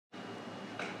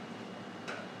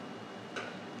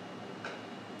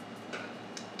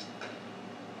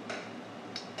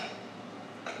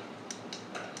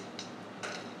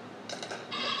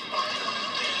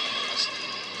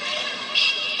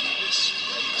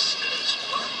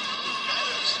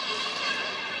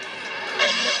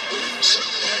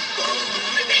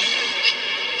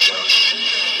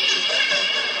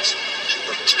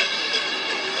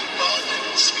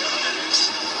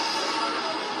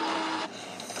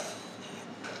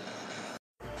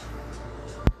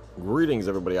Greetings,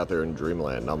 everybody out there in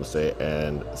Dreamland. Namaste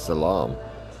and salam.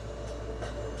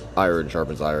 Iron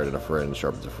sharpens iron, and a friend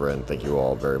sharpens a friend. Thank you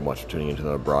all very much for tuning into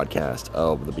another broadcast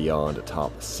of the Beyond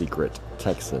Top Secret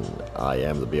Texan. I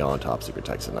am the Beyond Top Secret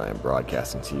Texan. I am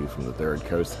broadcasting to you from the third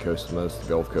coast, the coastmost, the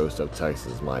Gulf Coast of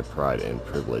Texas. My pride and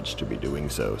privilege to be doing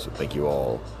so. So thank you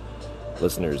all,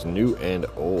 listeners new and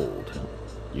old.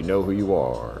 You know who you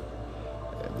are.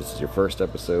 If this is your first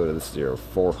episode, and this is your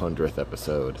 400th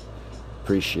episode.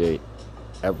 Appreciate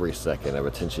every second of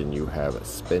attention you have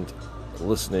spent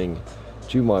listening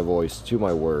to my voice, to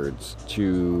my words,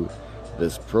 to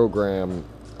this program.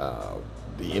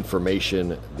 The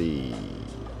information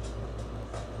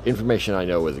I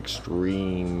know is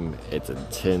extreme, it's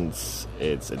intense,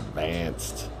 it's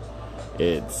advanced,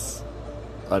 it's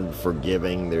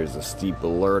unforgiving, there's a steep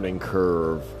learning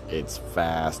curve, it's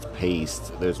fast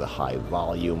paced, there's a high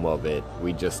volume of it.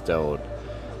 We just don't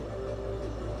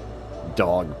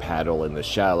dog paddle in the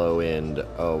shallow end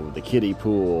of the kiddie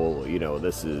pool.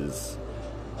 This is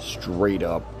straight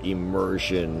up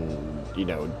immersion,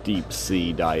 deep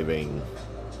sea diving,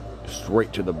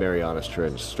 straight to the Marianas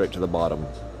Trench, straight to the bottom,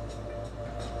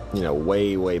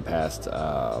 way past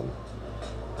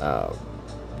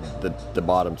the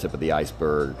bottom tip of the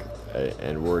iceberg,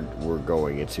 and we're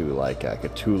going into like a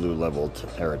Cthulhu level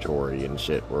territory and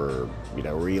shit, where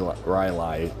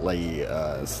Riley lay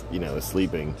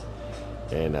sleeping,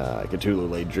 and Cthulhu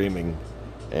lay dreaming,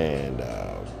 and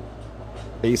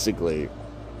basically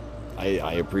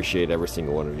I appreciate every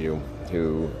single one of you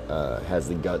who has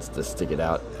the guts to stick it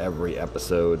out every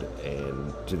episode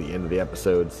and to the end of the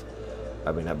episodes.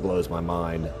 I mean, that blows my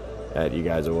mind that you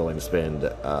guys are willing to spend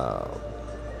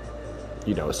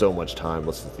so much time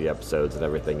listening to the episodes and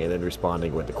everything, and then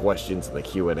responding with the questions and the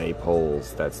Q&A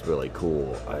polls. That's really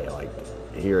cool. I like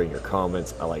hearing your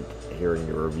comments. I like hearing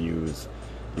your reviews.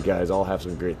 You guys all have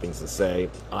some great things to say.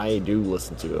 I do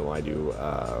listen to them. I do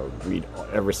read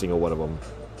every single one of them,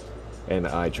 and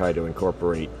I try to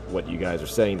incorporate what you guys are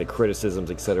saying, the criticisms,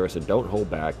 etc. So don't hold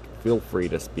back. Feel free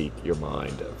to speak your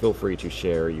mind. Feel free to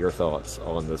share your thoughts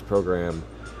on this program,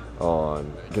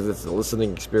 because it's a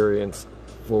listening experience.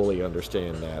 Fully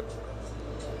understand that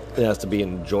it has to be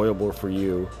enjoyable for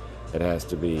you. It has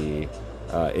to be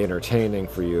entertaining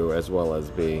for you, as well as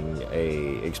being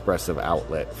a expressive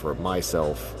outlet for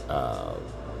myself,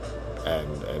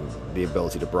 and the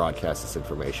ability to broadcast this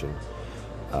information.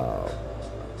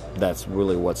 That's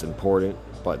really what's important.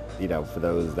 But for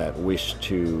those that wish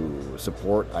to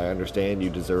support, I understand you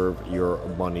deserve your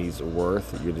money's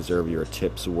worth. You deserve your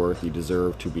tips worth. You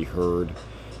deserve to be heard.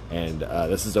 And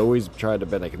this has always tried to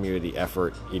be a community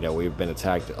effort. We've been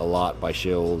attacked a lot by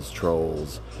shills,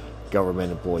 trolls,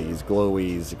 government employees,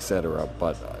 glowies, etc.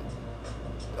 But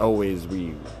I've always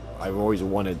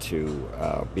wanted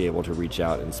to be able to reach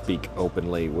out and speak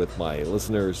openly with my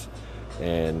listeners,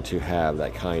 and to have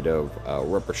that kind of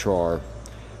repertoire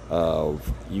of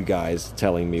you guys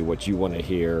telling me what you want to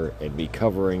hear and me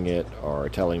covering it, or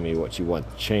telling me what you want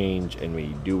to change and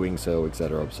me doing so,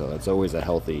 etc. So that's always a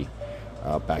healthy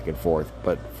back and forth.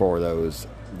 But for those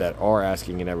that are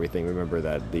asking and everything, remember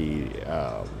that the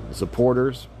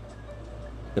supporters,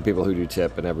 the people who do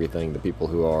tip and everything, the people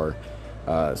who are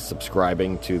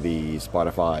subscribing to the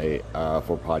Spotify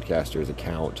for Podcasters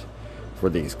account for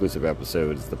the exclusive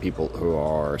episodes, the people who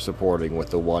are supporting with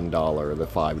the $1, the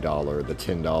 $5, the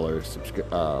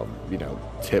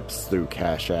 $10 tips through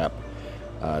Cash App,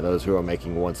 those who are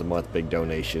making once a month big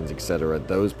donations, etc.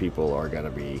 Those people are going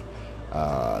to be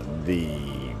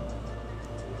the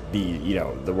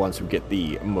ones who get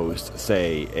the most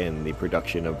say in the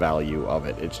production of value of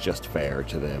it. It's just fair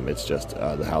to them. It's just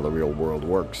how the real world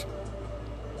works.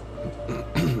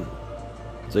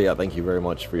 So yeah, thank you very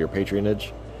much for your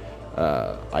patronage.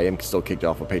 I am still kicked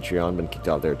off of Patreon. Been kicked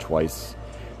out there twice.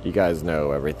 You guys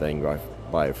know everything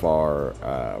by far.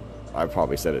 I've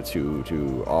probably said it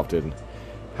too often,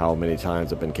 how many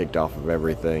times I've been kicked off of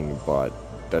everything, but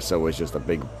that's always just a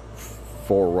big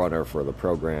forerunner for the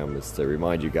program, is to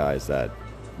remind you guys that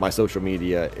my social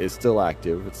media is still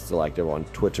active. It's still active on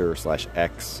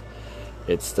Twitter/X.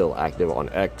 It's still active on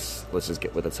X. Let's just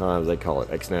get with the times. They call it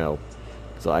X now.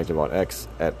 Still active on X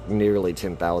at nearly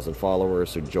 10,000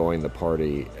 followers. So join the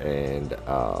party and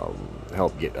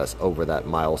help get us over that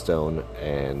milestone.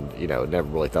 And never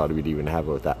really thought we'd even have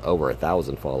over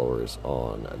 1,000 followers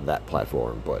on that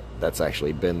platform, but that's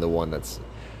actually been the one that's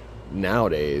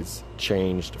nowadays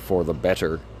changed for the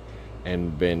better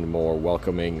and been more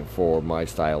welcoming for my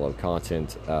style of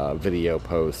content, video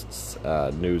posts,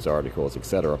 news articles,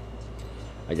 etc.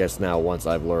 I guess now, once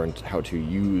I've learned how to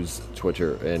use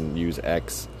Twitter and use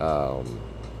X,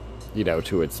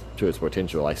 to its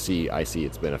potential. I see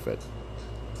its benefit.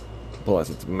 Plus,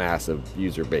 its massive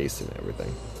user base and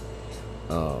everything.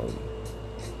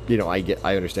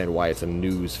 I understand why it's a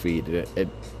news feed. It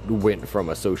went from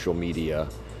a social media,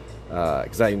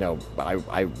 because I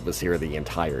was here the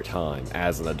entire time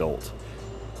as an adult.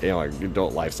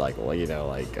 Adult life cycle,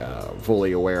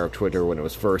 fully aware of Twitter when it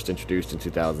was first introduced in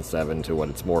 2007 to what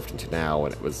it's morphed into now,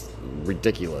 and it was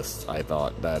ridiculous, I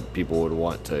thought, that people would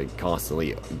want to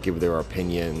constantly give their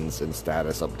opinions and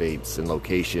status updates and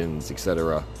locations,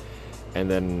 etc. And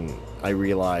then I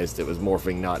realized it was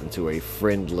morphing not into a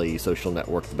friendly social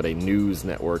network, but a news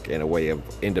network and a way of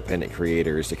independent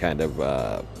creators to kind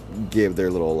of give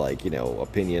their little,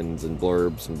 opinions and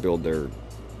blurbs and build their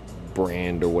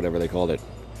brand or whatever they called it.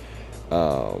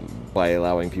 By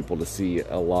allowing people to see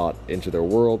a lot into their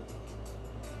world.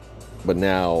 But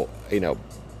now,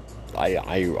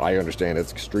 I understand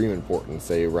it's extreme importance,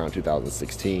 say around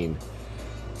 2016,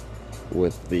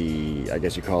 with the, I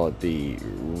guess you call it, the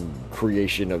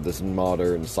creation of this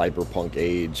modern cyberpunk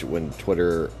age, when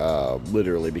Twitter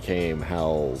literally became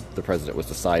how the president was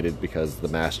decided, because the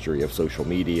mastery of social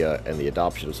media and the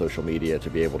adoption of social media to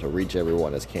be able to reach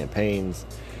everyone as campaigns.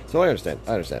 So I understand.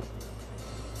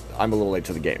 I'm a little late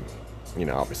to the game,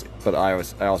 obviously. But I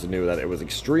also knew that it was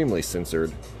extremely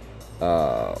censored,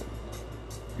 just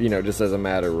as a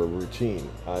matter of routine.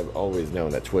 I've always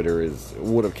known that Twitter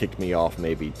would have kicked me off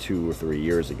maybe 2 or 3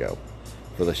 years ago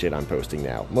for the shit I'm posting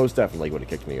now. Most definitely would have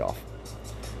kicked me off.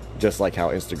 Just like how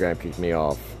Instagram kicked me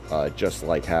off, just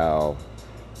like how,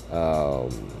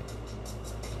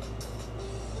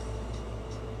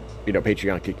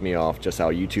 Patreon kicked me off, just how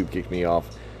YouTube kicked me off.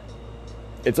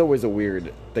 It's always a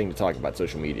weird thing to talk about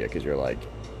social media, because you're like,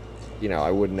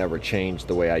 I would never change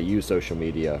the way I use social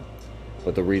media,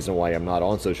 but the reason why I'm not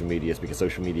on social media is because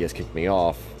social media has kicked me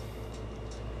off.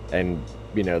 And,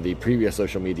 the previous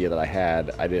social media that I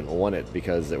had, I didn't want it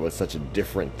because it was such a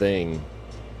different thing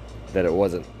that it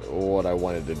wasn't what I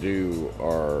wanted to do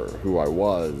or who I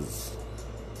was.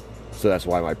 So that's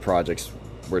why my projects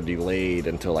were delayed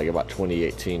until about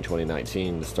 2018,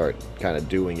 2019 to start kind of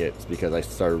doing it. It's because I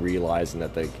started realizing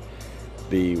that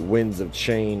the winds of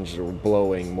change were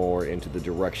blowing more into the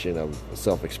direction of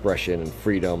self-expression and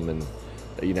freedom and,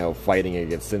 fighting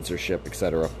against censorship,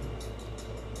 etc.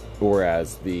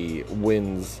 Whereas the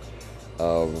winds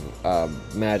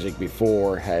of magic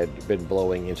before had been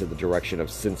blowing into the direction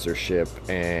of censorship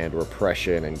and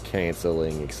repression and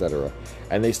canceling, etc.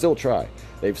 And they still try.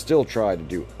 They've still tried to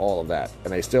do all of that,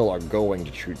 and they still are going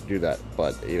to do that.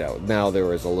 But, now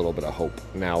there is a little bit of hope.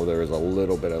 Now there is a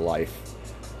little bit of life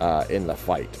in the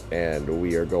fight, and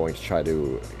we are going to try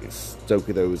to stoke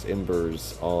those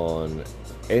embers on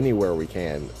anywhere we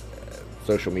can.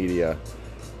 Social media.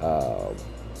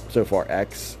 So far,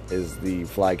 X is the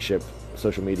flagship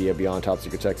social media beyond Top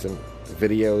Secret Texan.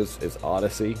 Videos is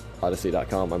Odyssey,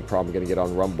 odyssey.com. I'm probably going to get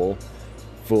on Rumble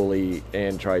fully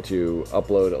and try to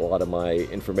upload a lot of my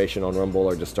information on Rumble,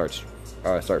 or just start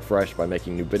fresh by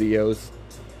making new videos.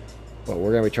 But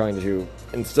we're going to be trying to,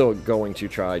 and still going to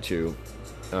try to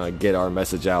get our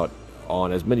message out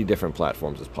on as many different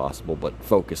platforms as possible, but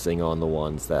focusing on the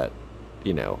ones that,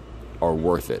 are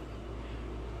worth it.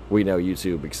 We know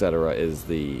YouTube, etc., is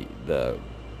the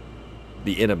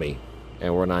enemy,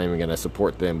 and we're not even going to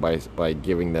support them by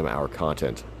giving them our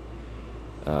content.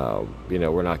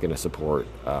 We're not going to support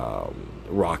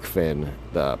Rockfin,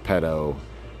 the pedo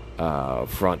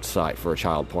front site for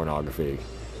child pornography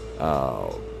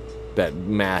that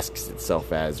masks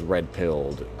itself as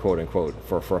red-pilled, quote-unquote,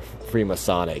 for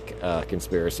Freemasonic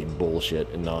conspiracy bullshit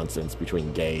and nonsense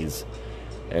between gays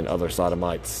and other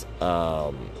sodomites.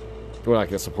 We're not going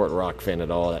to support Rockfin at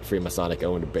all, that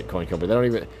Freemasonic-owned Bitcoin company. They don't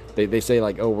even... They say,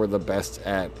 we're the best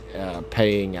at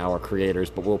paying our creators,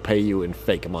 but we'll pay you in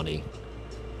fake money.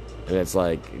 And it's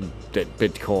like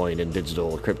Bitcoin and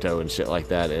digital crypto and shit like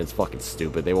that. And it's fucking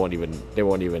stupid. They won't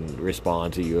even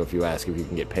respond to you if you ask if you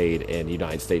can get paid in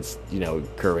United States,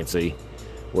 currency.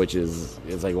 Which is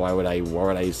like, why would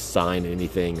I sign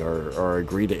anything or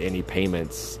agree to any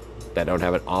payments that don't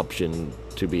have an option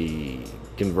to be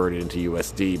converted into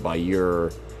USD by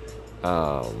your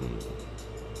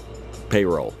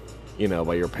payroll,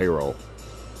 by your payroll.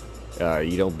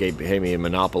 You don't pay me in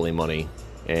monopoly money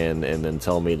and then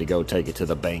tell me to go take it to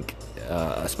the bank,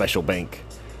 a special bank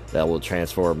that will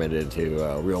transform it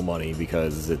into real money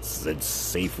because it's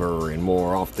safer and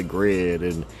more off the grid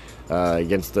and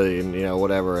against the,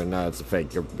 whatever. And no, it's a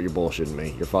fake. You're bullshitting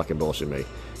me. You're fucking bullshitting me.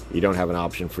 You don't have an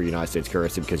option for United States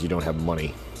currency because you don't have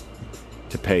money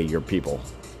to pay your people.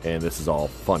 and this is all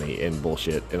funny and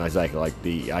bullshit. And exactly like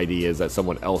the idea is that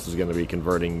someone else is going to be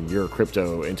converting your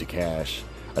crypto into cash,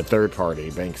 a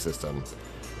third-party bank system,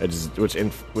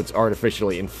 which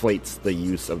artificially inflates the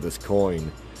use of this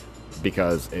coin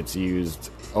because it's used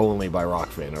only by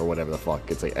Rockfin or whatever the fuck.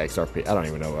 It's like XRP. I don't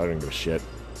even know. I don't give a shit.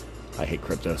 I hate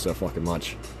crypto so fucking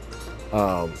much.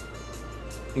 But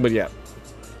yeah.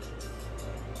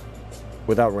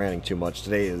 Without ranting too much,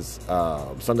 today is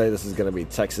Sunday. This is going to be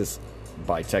Texas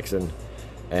by Texan,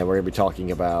 and we're going to be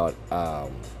talking about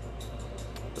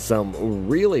some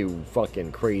really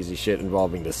fucking crazy shit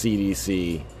involving the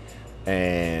CDC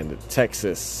and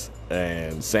Texas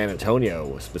and San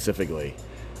Antonio specifically.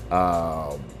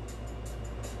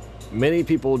 Many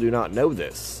people do not know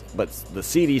this, but the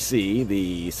CDC,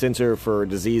 the Center for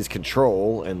Disease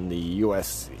Control, and the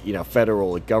U.S.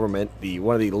 Federal government,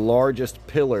 one of the largest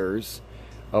pillars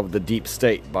of the deep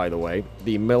state, by the way,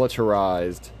 the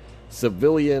militarized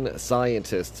civilian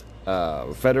scientist,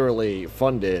 federally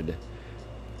funded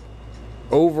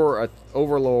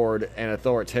overlord and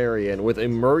authoritarian with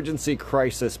emergency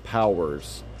crisis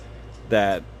powers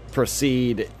that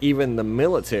precede even the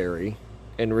military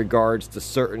in regards to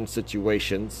certain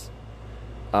situations,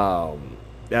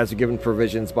 as given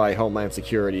provisions by Homeland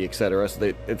Security, etc.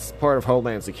 So it's part of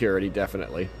Homeland Security,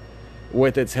 definitely,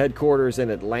 with its headquarters in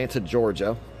Atlanta,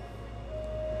 Georgia.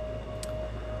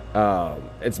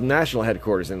 Its national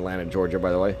headquarters in Atlanta, Georgia,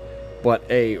 by the way, but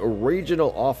a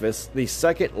regional office, the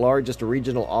second largest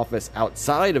regional office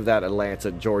outside of that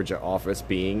Atlanta, Georgia office,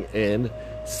 being in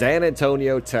San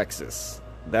Antonio, Texas.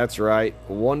 That's right,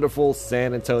 wonderful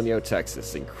San Antonio,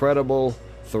 Texas. Incredible,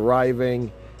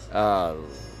 thriving,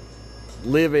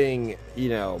 living,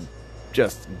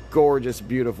 just gorgeous,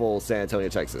 beautiful San Antonio,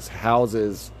 Texas.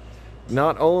 Houses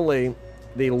not only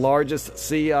the largest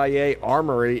CIA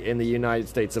armory in the United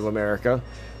States of America,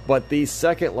 but the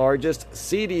second largest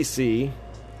CDC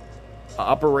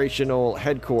operational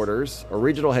headquarters, or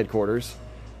regional headquarters,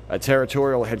 a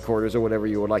territorial headquarters, or whatever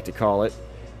you would like to call it.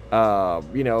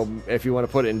 If you want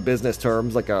to put it in business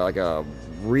terms, like a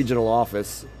regional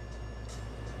office,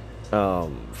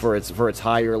 for its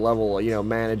higher level,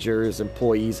 managers,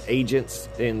 employees, agents,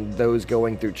 and those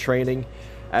going through training,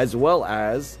 as well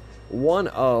as one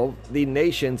of the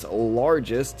nation's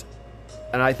largest,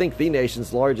 and I think the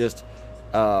nation's largest,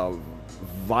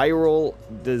 viral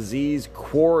disease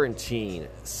quarantine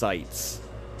sites.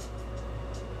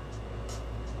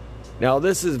 Now,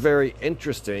 this is very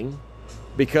interesting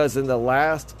because in the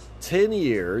last 10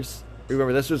 years,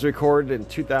 remember this was recorded in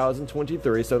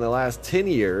 2023, so in the last 10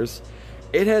 years,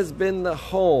 it has been the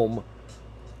home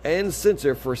and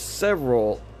center for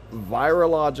several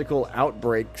virological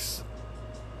outbreaks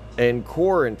and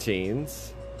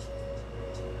quarantines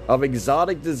of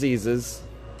exotic diseases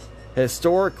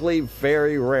historically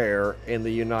very rare in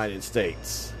the United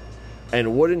States.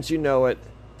 And wouldn't you know it,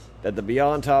 that the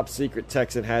Beyond Top Secret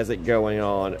Texan has it going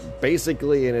on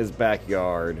basically in his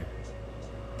backyard.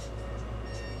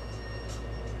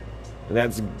 And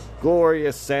that's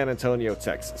glorious San Antonio,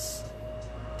 Texas.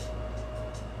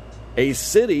 A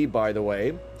city, by the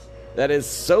way, that is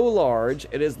so large,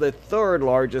 it is the third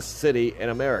largest city in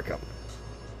America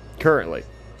currently,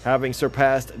 having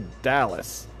surpassed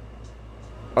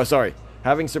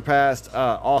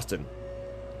Austin,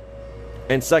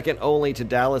 and second only to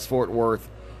Dallas, Fort Worth,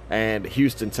 and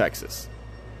Houston, Texas.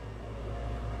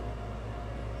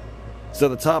 So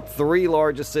the top three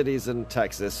largest cities in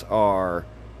Texas are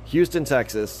Houston,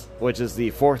 Texas, which is the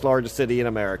fourth largest city in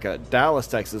America, Dallas,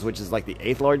 Texas, which is like the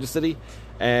eighth largest city,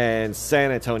 and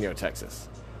San Antonio, Texas,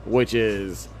 which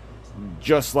is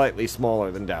just slightly smaller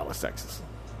than Dallas, Texas.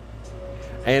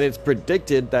 And it's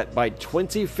predicted that by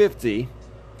 2050,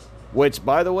 which,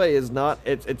 by the way, is not,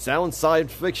 it sounds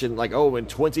science fiction, like, in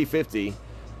 2050,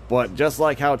 but just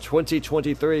like how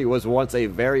 2023 was once a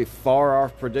very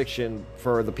far-off prediction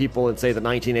for the people in, say, the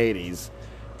 1980s,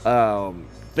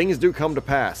 things do come to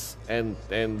pass, and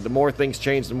the more things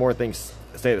change, the more things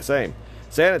stay the same.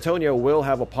 San Antonio will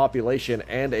have a population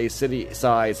and a city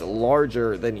size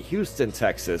larger than Houston,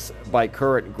 Texas, by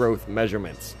current growth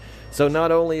measurements. So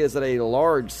not only is it a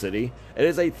large city, it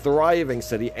is a thriving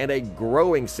city and a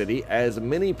growing city, as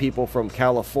many people from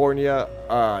California,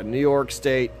 New York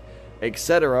State,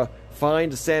 etc.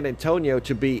 find San Antonio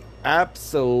to be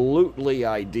absolutely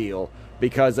ideal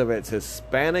because of its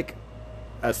Hispanic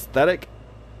aesthetic,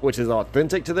 which is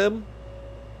authentic to them,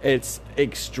 its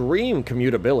extreme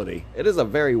commutability. It is a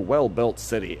very well-built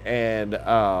city, and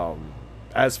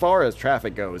as far as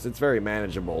traffic goes, it's very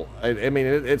manageable. I mean,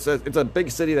 it's a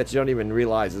big city that you don't even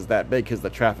realize is that big because the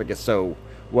traffic is so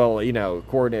well,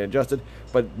 coordinated, adjusted.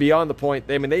 But beyond the point,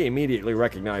 I mean, they immediately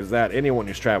recognize that. Anyone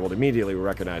who's traveled immediately will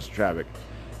recognize the traffic.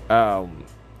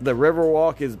 The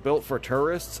Riverwalk is built for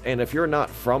tourists, and if you're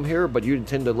not from here, but you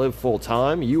intend to live full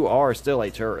time, you are still a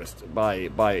tourist by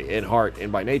in heart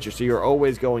and by nature. So you're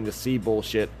always going to see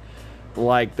bullshit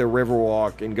like the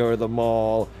Riverwalk and go to the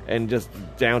mall and just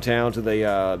downtown to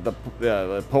the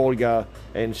Polga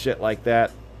and shit like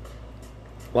that.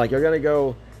 Like, you're gonna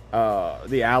go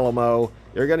the Alamo.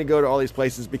 You're gonna go to all these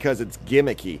places because it's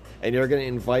gimmicky, and you're gonna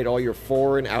invite all your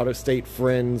foreign, out-of-state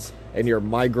friends and your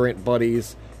migrant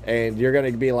buddies. And you're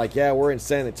going to be like, yeah, we're in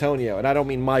San Antonio. And I don't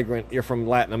mean migrant, you're from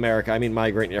Latin America. I mean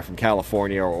migrant, you're from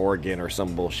California or Oregon or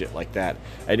some bullshit like that.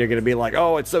 And you're going to be like,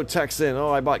 oh, it's so Texan. Oh,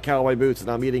 I bought cowboy boots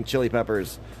and I'm eating chili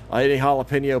peppers. I'm eating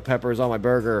jalapeno peppers on my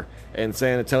burger in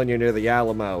San Antonio near the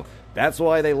Alamo. That's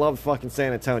why they love fucking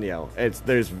San Antonio.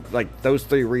 There's like those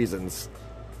three reasons.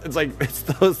 It's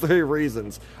those three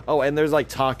reasons. Oh, and there's like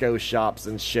taco shops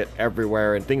and shit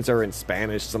everywhere. And things are in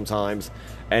Spanish sometimes.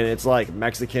 And it's like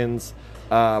Mexicans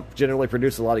generally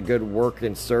produce a lot of good work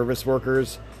and service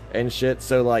workers and shit,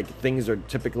 so like things are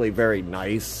typically very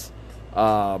nice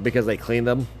because they clean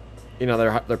them.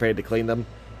 They're paid to clean them,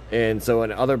 and so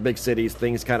in other big cities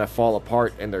things kind of fall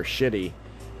apart and they're shitty.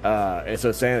 And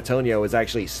so San Antonio is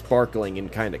actually sparkling and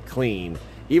kind of clean,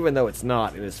 even though it's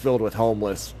not, and it's filled with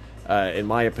homeless. In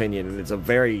my opinion, and it's a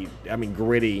very,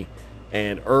 gritty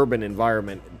and urban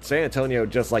environment. San Antonio,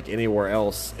 just like anywhere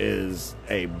else, is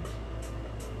a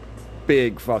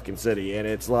big fucking city, and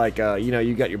it's like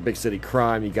you got your big city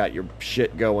crime, you got your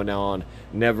shit going on,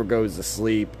 never goes to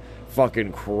sleep,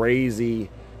 fucking crazy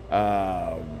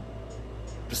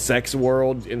sex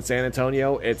world in San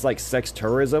Antonio. It's like sex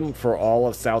tourism for all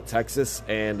of South Texas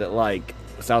and like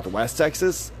Southwest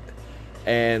Texas,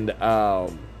 and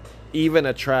even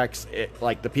attracts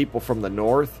like the people from the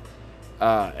north,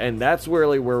 and that's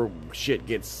really where shit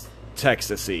gets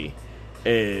Texas-y,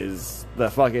 is the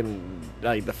fucking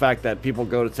the fact that people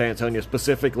go to San Antonio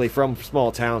specifically from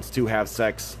small towns to have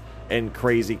sex and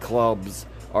crazy clubs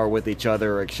or with each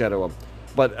other, etc.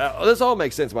 But this all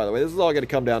makes sense, by the way. This is all going to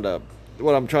come down to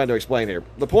what I'm trying to explain here.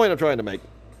 The point I'm trying to make,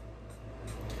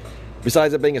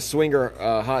 besides it being a swinger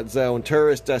hot zone,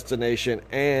 tourist destination,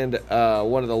 and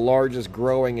one of the largest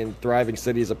growing and thriving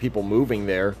cities of people moving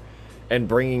there and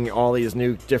bringing all these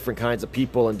new different kinds of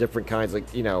people and different kinds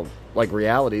of, like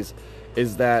realities,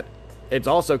 is that it's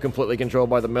also completely controlled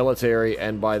by the military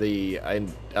and by the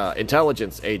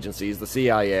intelligence agencies, the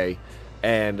CIA,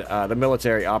 and the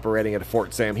military operating at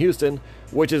Fort Sam Houston,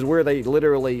 which is where they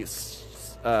literally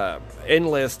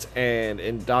enlist and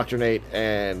indoctrinate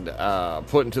and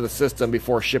put into the system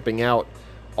before shipping out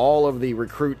all of the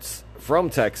recruits from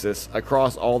Texas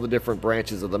across all the different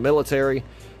branches of the military,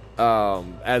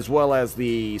 as well as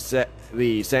the San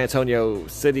Antonio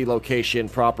city location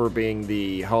proper being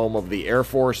the home of the Air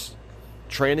Force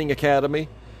Training Academy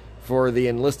for the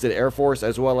enlisted Air Force,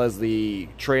 as well as the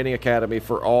training academy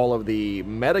for all of the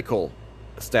medical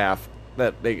staff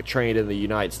that they trained in the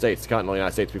United States, the continental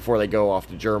United States, before they go off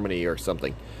to Germany or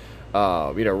something.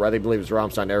 I believe it's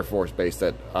Ramstein Air Force Base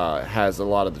that has a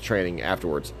lot of the training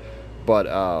afterwards.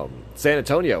 But San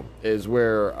Antonio is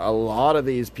where a lot of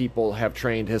these people have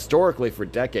trained historically for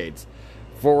decades.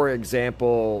 For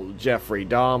example, Jeffrey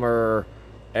Dahmer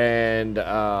and,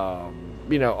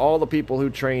 all the people who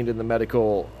trained in the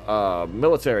medical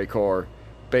military corps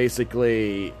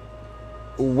basically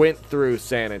went through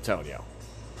San Antonio.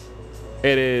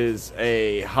 It is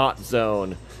a hot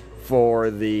zone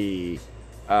for the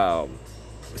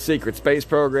secret space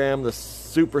program, the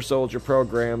super soldier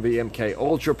program, the MK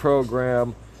Ultra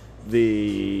program,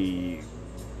 the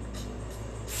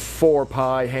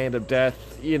 4-Pi Hand of Death,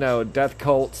 death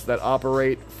cults that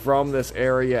operate from this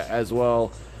area as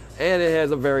well. And it has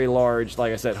a very large,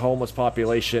 like I said, homeless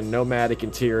population, nomadic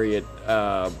interior,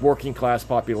 working class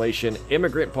population,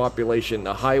 immigrant population.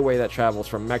 A highway that travels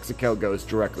from Mexico goes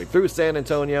directly through San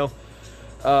Antonio.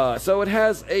 So it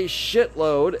has a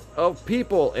shitload of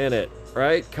people in it,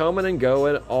 right? Coming and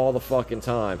going all the fucking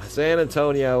time. San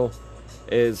Antonio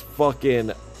is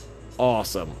fucking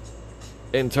awesome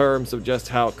in terms of just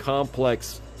how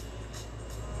complex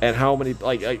and how many,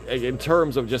 in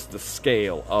terms of just the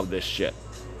scale of this shit.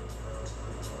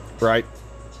 Right?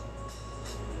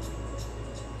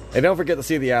 And don't forget to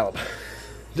see the Alamo.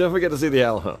 Don't forget to see the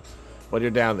Alamo when you're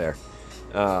down there.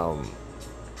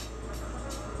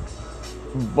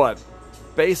 But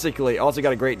basically, also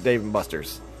got a great Dave &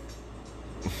 Buster's.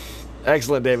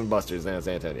 Excellent Dave & Buster's in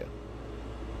San Antonio.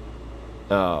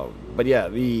 But yeah,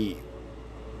 the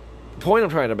point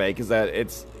I'm trying to make is that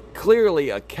it's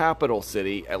clearly a capital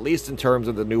city, at least in terms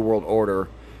of the New World Order,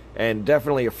 and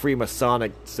definitely a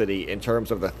Freemasonic city in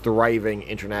terms of the thriving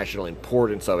international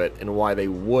importance of it and why they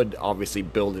would obviously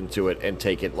build into it and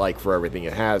take it like for everything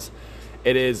it has.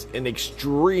 It is an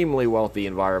extremely wealthy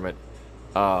environment.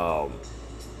 A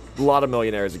lot of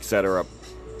millionaires, etc.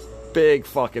 Big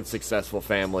fucking successful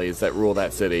families that rule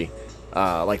that city.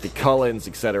 Like the Cullens,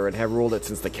 etc. and have ruled it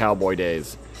since the cowboy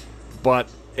days. But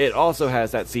it also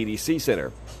has that CDC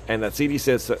center. And that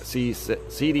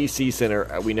CDC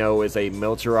center, we know, is a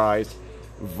militarized,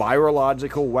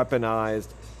 virological, weaponized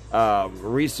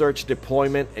research,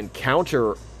 deployment, and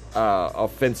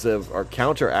counter-offensive or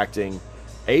counteracting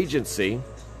agency,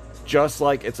 just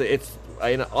like it's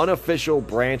an unofficial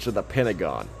branch of the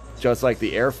Pentagon. Just like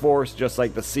the Air Force, just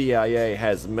like the CIA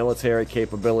has military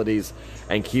capabilities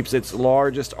and keeps its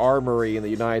largest armory in the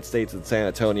United States in San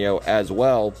Antonio, as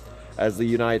well as the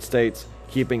United States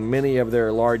keeping many of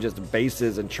their largest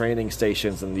bases and training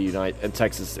stations in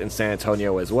Texas and San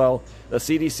Antonio as well. The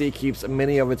CDC keeps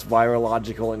many of its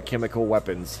virological and chemical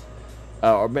weapons,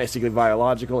 or basically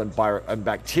biological and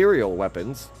bacterial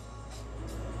weapons,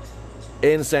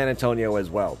 in San Antonio as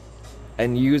well,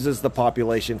 and uses the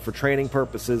population for training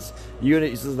purposes,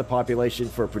 uses the population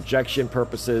for projection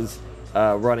purposes,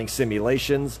 running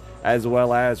simulations, as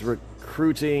well as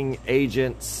recruiting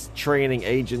agents, training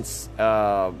agents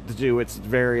to do its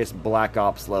various black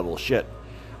ops level shit.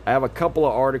 I have a couple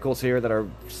of articles here that are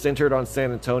centered on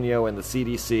San Antonio and the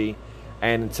CDC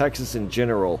and in Texas in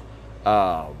general,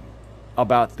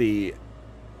 about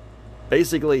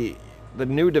basically the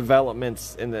new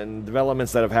developments and then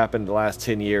developments that have happened in the last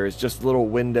 10 years, just little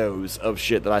windows of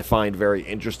shit that I find very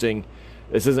interesting.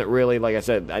 This isn't really, like I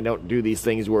said, I don't do these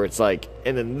things where it's like,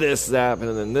 and then this happened,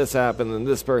 and then this happened, and then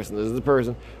this is the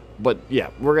person. But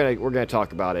yeah, we're gonna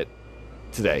talk about it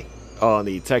today on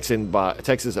the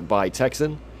Texas by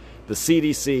Texan, the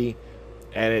CDC,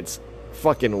 and its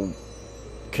fucking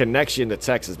connection to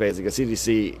Texas, basically.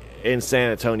 CDC in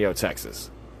San Antonio,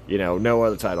 Texas. You know, no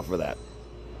other title for that.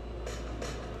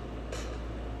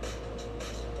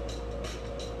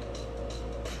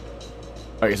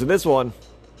 Okay, so this one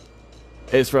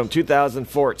is from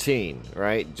 2014,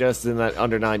 right? Just in that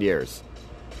under 9 years.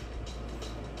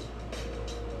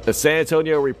 The San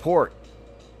Antonio Report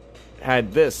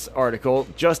had this article,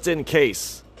 just in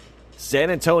case.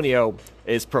 San Antonio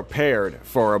is prepared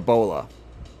for Ebola.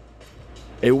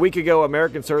 A week ago,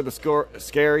 Americans heard the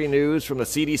scary news from the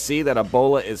CDC that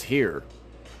Ebola is here.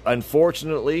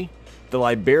 Unfortunately, the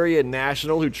Liberian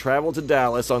national who traveled to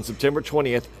Dallas on September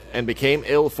 20th and became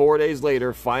ill 4 days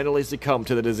later finally succumbed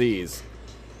to the disease.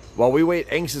 While we wait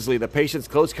anxiously, the patient's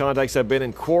close contacts have been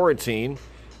in quarantine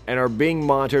and are being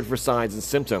monitored for signs and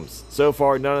symptoms. So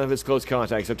far, none of his close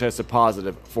contacts have tested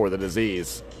positive for the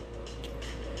disease.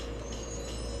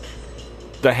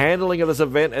 The handling of this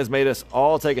event has made us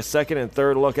all take a second and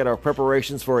third look at our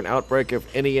preparations for an outbreak of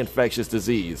any infectious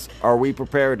disease. Are we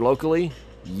prepared locally?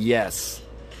 Yes.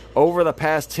 Over the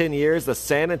past 10 years, the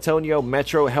San Antonio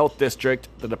Metro Health District,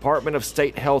 the Department of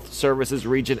State Health Services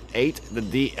Region 8, the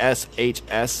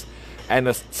DSHS, and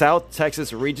the South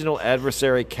Texas Regional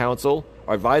Advisory Council,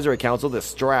 the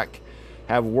STRAC,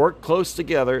 have worked close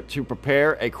together to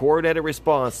prepare a coordinated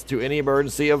response to any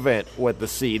emergency event with the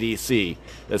CDC,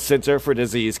 the Center for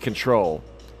Disease Control.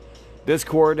 This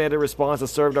coordinated response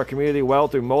has served our community well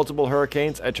through multiple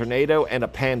hurricanes, a tornado, and a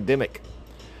pandemic.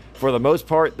 For the most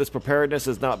part, this preparedness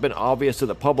has not been obvious to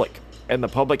the public. In the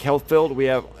public health field, we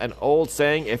have an old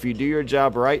saying, if you do your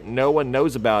job right, no one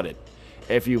knows about it.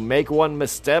 If you make one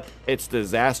misstep, it's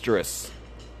disastrous.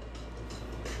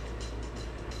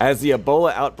 As the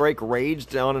Ebola outbreak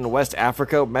raged on in West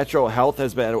Africa, Metro Health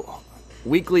has been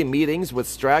weekly meetings with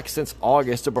STRAC since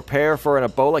August to prepare for an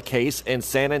Ebola case in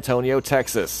San Antonio,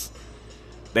 Texas.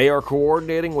 They are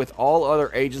coordinating with all other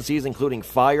agencies, including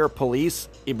fire, police,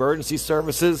 emergency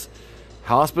services,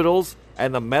 hospitals,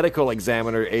 and the medical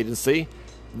examiner agency.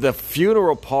 The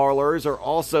funeral parlors are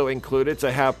also included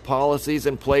to have policies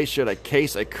in place should a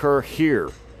case occur here.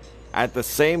 At the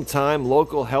same time,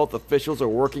 local health officials are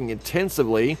working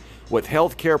intensively with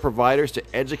healthcare providers to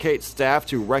educate staff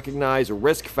to recognize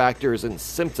risk factors and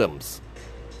symptoms.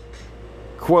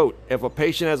 Quote, if a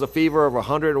patient has a fever of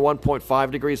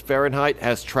 101.5 degrees Fahrenheit,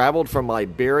 has traveled from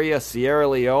Liberia, Sierra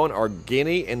Leone, or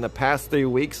Guinea in the past 3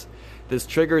 weeks, this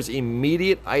triggers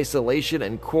immediate isolation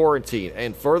and quarantine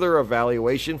and further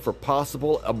evaluation for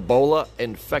possible Ebola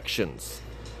infections,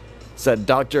 said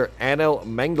Dr. Anil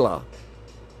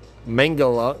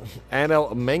Mengala,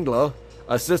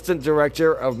 Assistant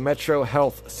Director of Metro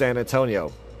Health San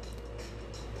Antonio.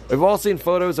 We've all seen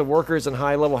photos of workers in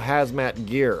high-level hazmat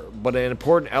gear, but an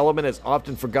important element is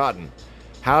often forgotten.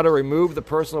 How to remove the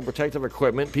personal protective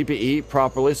equipment, PPE,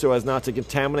 properly so as not to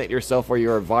contaminate yourself or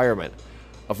your environment.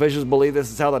 Officials believe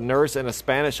this is how the nurse in a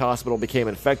Spanish hospital became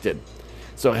infected.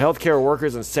 So healthcare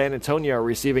workers in San Antonio are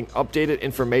receiving updated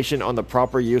information on the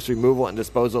proper use, removal, and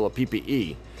disposal of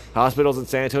PPE. Hospitals in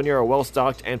San Antonio are well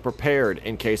stocked and prepared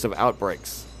in case of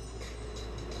outbreaks.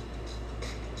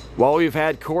 While we've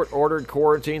had court-ordered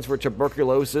quarantines for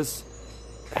tuberculosis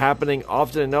happening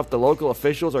often enough, the local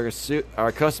officials are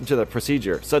accustomed to the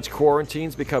procedure. Such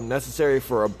quarantines become necessary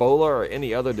for Ebola or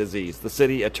any other disease. The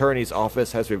city attorney's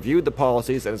office has reviewed the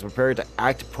policies and is prepared to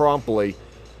act promptly.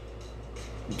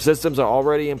 Systems are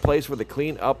already in place for the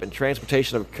cleanup and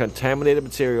transportation of contaminated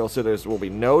material, so there will be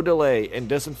no delay in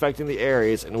disinfecting the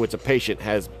areas in which a patient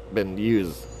has been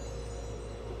used.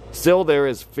 Still, there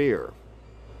is fear.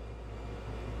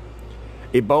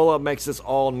 Ebola makes us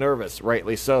all nervous,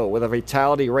 rightly so, with a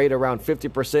fatality rate around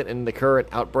 50% in the current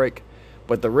outbreak,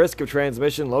 but the risk of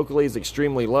transmission locally is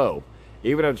extremely low.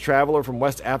 Even if a traveler from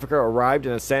West Africa arrived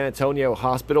in a San Antonio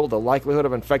hospital, the likelihood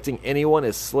of infecting anyone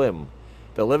is slim.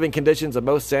 The living conditions of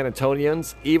most San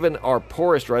Antonians, even our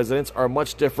poorest residents, are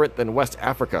much different than West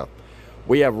Africa.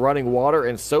 We have running water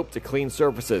and soap to clean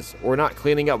surfaces. We're not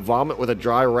cleaning up vomit with a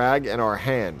dry rag in our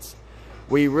hands.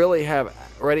 We really have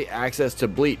ready access to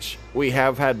bleach. We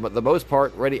have had, for the most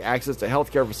part, ready access to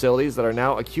healthcare facilities that are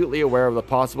now acutely aware of the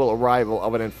possible arrival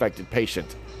of an infected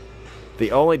patient.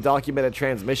 The only documented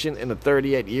transmission in the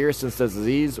 38 years since the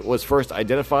disease was first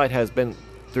identified has been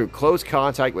through close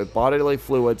contact with bodily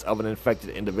fluids of an infected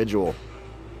individual.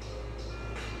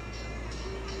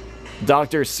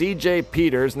 Dr. C.J.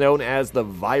 Peters, known as the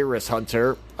virus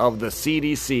hunter of the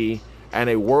CDC and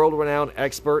a world-renowned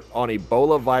expert on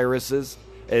Ebola viruses,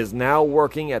 is now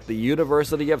working at the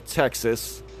University of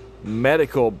Texas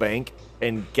Medical Bank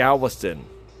in Galveston.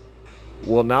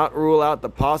 Will not rule out the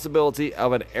possibility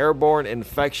of an airborne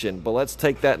infection, but let's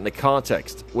take that into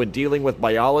context. When dealing with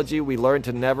biology, we learn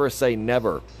to never say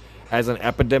never. As an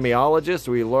epidemiologist,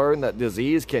 we learn that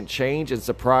disease can change and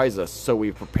surprise us, so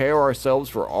we prepare ourselves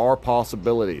for all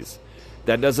possibilities.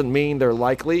 That doesn't mean they're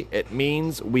likely, it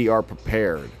means we are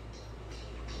prepared.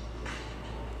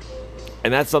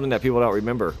 And that's something that people don't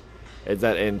remember, is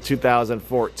that in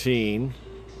 2014,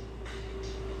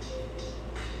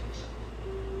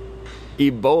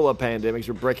 Ebola pandemics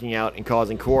were breaking out and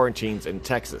causing quarantines in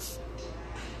Texas.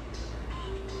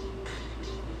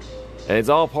 And it's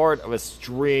all part of a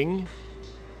string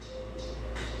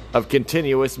of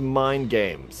continuous mind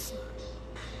games.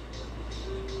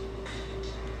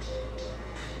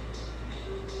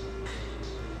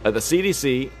 The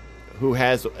CDC, who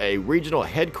has a regional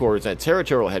headquarters and a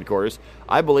territorial headquarters,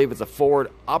 I believe it's a forward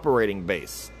operating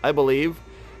base. I believe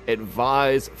it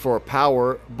vies for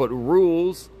power, but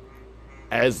rules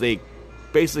as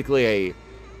basically a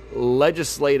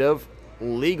legislative,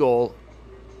 legal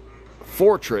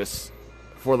fortress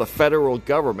for the federal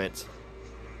government,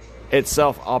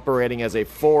 itself operating as a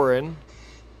foreign,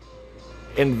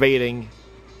 invading,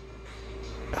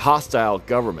 hostile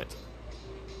government.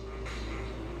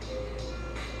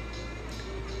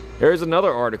 Here's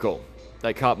another article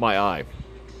that caught my eye.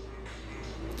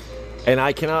 And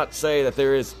I cannot say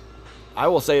that I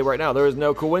will say right now, there is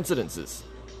no coincidences.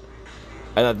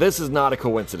 And that this is not a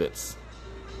coincidence.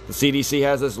 The CDC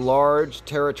has this large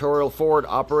territorial forward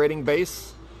operating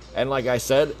base. And like I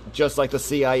said, just like the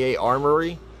CIA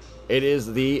armory, it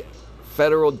is the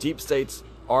federal deep state's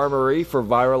armory for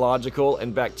virological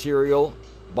and bacterial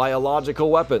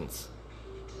biological weapons.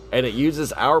 And it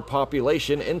uses our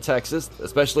population in Texas,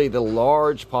 especially the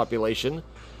large population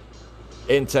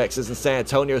in Texas and San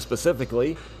Antonio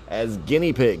specifically, as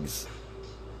guinea pigs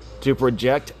to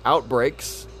project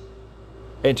outbreaks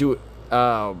and to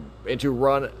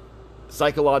run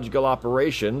psychological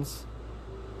operations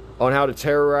on how to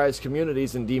terrorize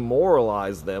communities and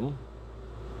demoralize them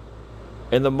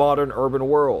in the modern urban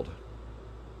world.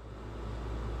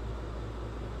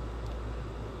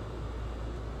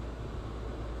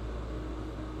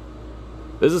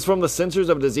 This is from the Centers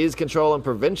of Disease Control and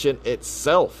Prevention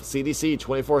itself, CDC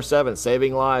 24/7,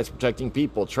 saving lives, protecting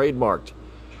people, trademarked,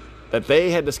 that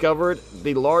they had discovered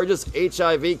the largest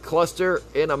HIV cluster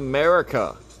in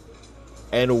America.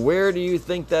 And where do you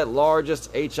think that largest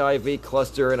HIV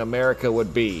cluster in America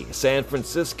would be? San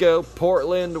Francisco,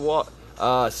 Portland,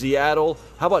 Seattle?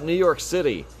 How about New York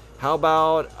City? How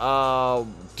about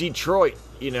Detroit?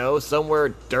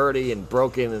 Somewhere dirty and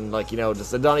broken and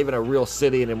just not even a real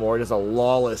city anymore, just a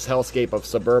lawless hellscape of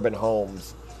suburban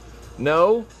homes.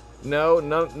 No,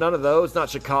 none of those. Not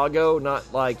Chicago, not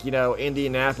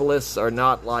Indianapolis, or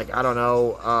not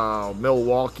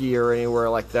Milwaukee or anywhere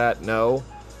like that. No.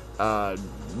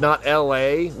 Not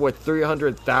LA with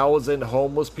 300,000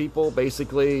 homeless people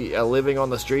basically living on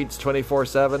the streets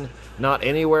 24/7. Not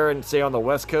anywhere in, say, on the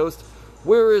West Coast.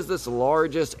 Where is this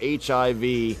largest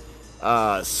HIV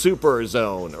super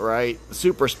zone, right?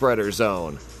 Super spreader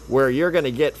zone, where you're going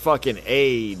to get fucking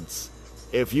AIDS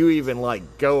if you even,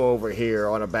 like, go over here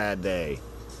on a bad day.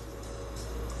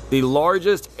 The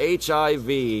largest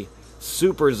HIV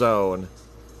super zone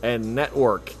and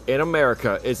network in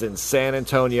America is in San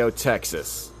Antonio,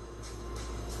 Texas.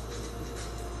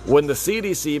 When the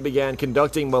CDC began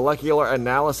conducting molecular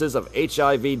analysis of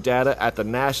HIV data at the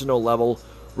national level,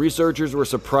 researchers were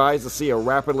surprised to see a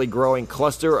rapidly growing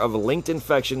cluster of linked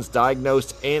infections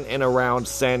diagnosed in and around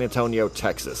San Antonio,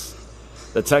 Texas.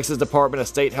 The Texas Department of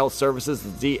State Health Services,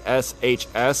 the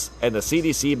DSHS, and the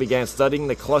CDC began studying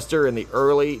the cluster in the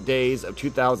early days of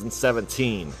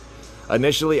 2017.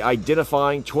 Initially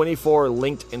identifying 24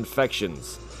 linked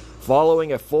infections.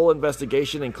 Following a full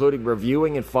investigation, including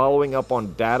reviewing and following up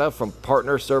on data from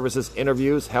partner services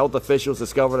interviews, health officials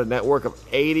discovered a network of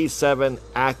 87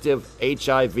 active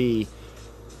HIV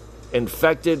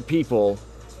infected people,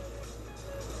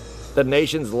 the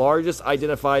nation's largest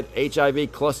identified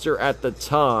HIV cluster at the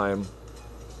time.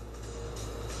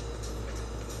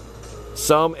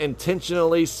 Some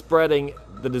intentionally spreading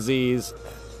the disease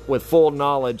with full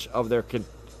knowledge of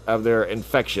their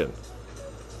infection.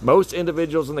 Most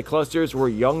individuals in the clusters were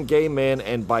young gay men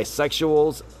and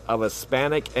bisexuals of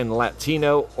Hispanic and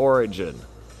Latino origin.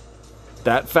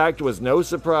 That fact was no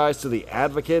surprise to the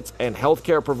advocates and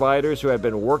healthcare providers who had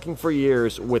been working for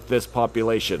years with this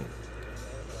population.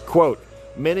 Quote,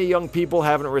 "Many young people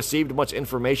haven't received much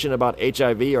information about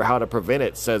HIV or how to prevent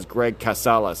it," says Greg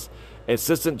Casales,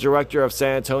 Assistant Director of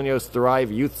San Antonio's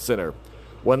Thrive Youth Center.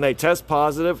 When they test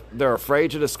positive, they're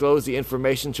afraid to disclose the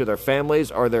information to their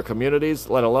families or their communities,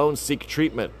 let alone seek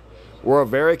treatment. We're a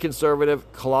very conservative,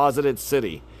 closeted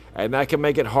city, and that can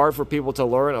make it hard for people to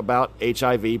learn about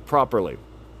HIV properly.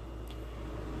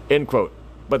 End quote.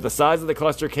 But the size of the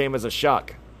cluster came as a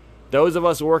shock. Those of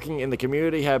us working in the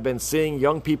community have been seeing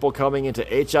young people coming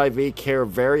into HIV care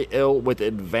very ill with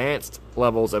advanced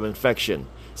levels of infection,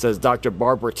 says Dr.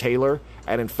 Barbara Taylor,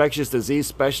 an infectious disease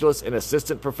specialist and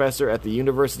assistant professor at the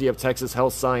University of Texas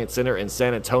Health Science Center in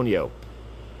San Antonio.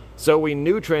 So we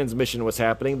knew transmission was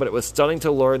happening, but it was stunning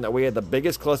to learn that we had the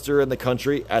biggest cluster in the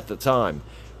country at the time.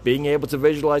 Being able to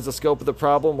visualize the scope of the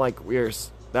problem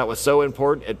that was so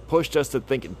important, it pushed us to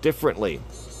think differently.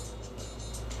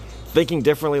 Thinking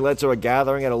differently led to a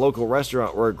gathering at a local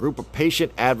restaurant where a group of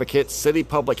patient advocates, city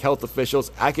public health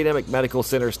officials, academic medical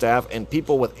center staff, and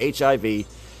people with HIV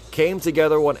came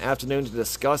together one afternoon to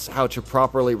discuss how to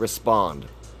properly respond.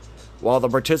 While the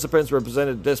participants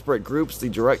represented disparate groups, the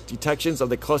direct detections of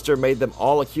the cluster made them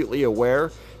all acutely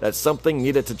aware that something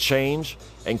needed to change,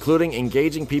 including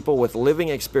engaging people with living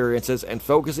experiences and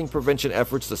focusing prevention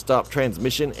efforts to stop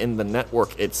transmission in the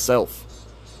network itself.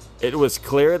 It was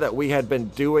clear that we had been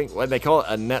doing what they call it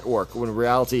a network, when in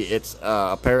reality it's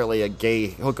apparently a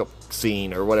gay hookup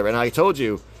scene or whatever. And I told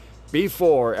you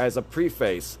before, as a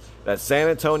preface, that San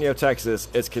Antonio, Texas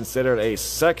is considered a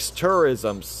sex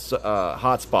tourism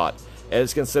hotspot. It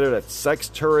is considered a sex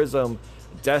tourism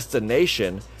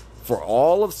destination for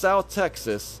all of South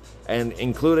Texas, and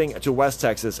including to West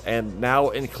Texas, and now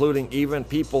including even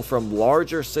people from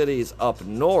larger cities up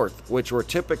north, which were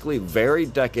typically very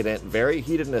decadent, very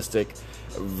hedonistic,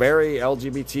 very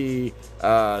LGBT,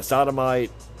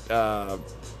 sodomite,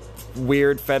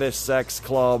 weird fetish sex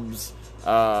clubs,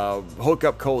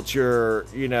 hookup culture,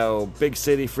 big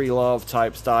city free love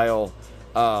type style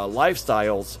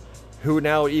lifestyles, who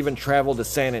now even travel to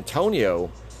San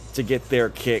Antonio to get their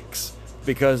kicks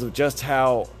because of just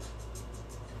how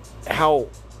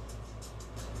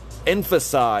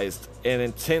emphasized and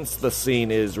intense the scene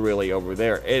is really over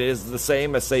there. It is the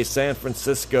same as, say, San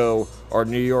Francisco or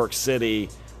New York City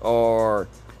or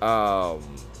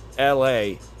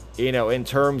LA, in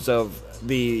terms of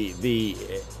the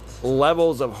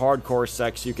levels of hardcore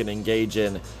sex you can engage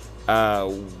in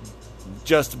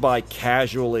just by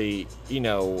casually,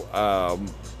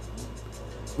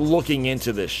 looking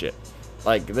into this shit.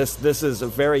 Like, this is a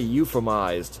very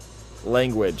euphemized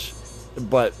language,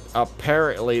 but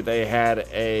apparently they had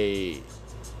and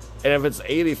if it's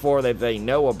 84 that they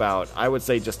know about, I would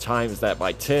say just times that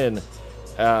by 10,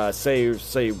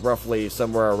 say roughly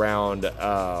somewhere around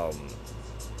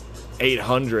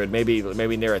 800,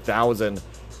 maybe near 1,000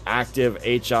 active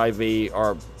HIV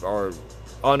or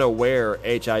unaware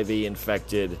HIV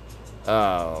infected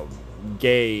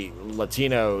gay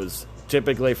Latinos,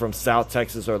 typically from South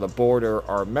Texas or the border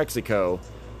or Mexico,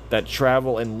 that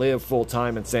travel and live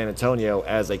full-time in San Antonio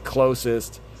as a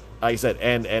closest like I said,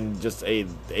 and just an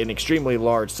extremely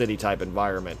large city type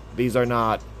environment. These are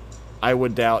not, I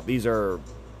would doubt, these are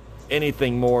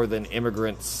anything more than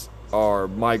immigrants or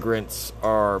migrants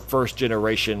or first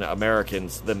generation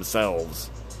Americans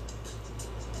themselves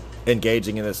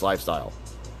engaging in this lifestyle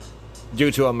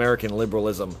due to American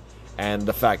liberalism and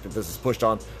the fact that this is pushed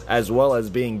on, as well as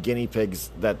being guinea pigs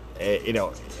that,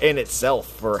 in itself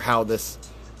for how this,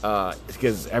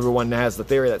 because everyone has the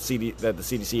theory that the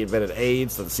CDC invented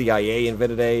AIDS, that the CIA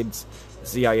invented AIDS. The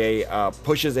CIA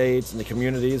pushes AIDS into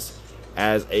communities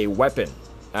as a weapon,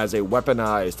 as a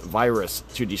weaponized virus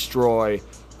to destroy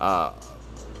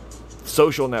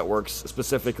social networks,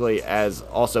 specifically as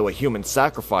also a human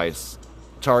sacrifice,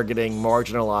 targeting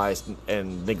marginalized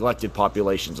and neglected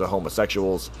populations of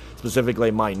homosexuals, specifically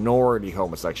minority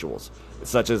homosexuals,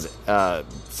 such as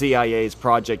CIA's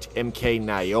Project MK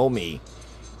Naomi,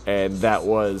 and that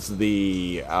was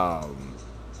the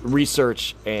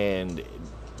research and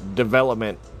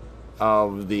development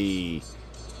of the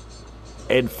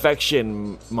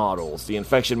infection models, the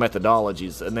infection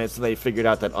methodologies, and then so they figured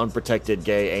out that unprotected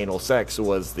gay anal sex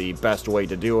was the best way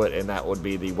to do it, and that would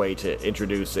be the way to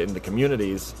introduce it in the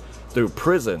communities through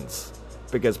prisons,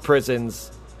 because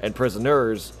prisons and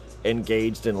prisoners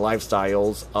engaged in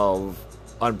lifestyles of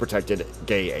unprotected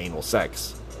gay anal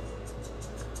sex.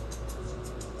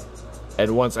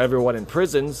 And once everyone in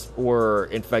prisons were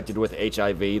infected with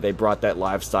HIV, they brought that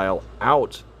lifestyle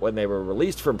out when they were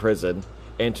released from prison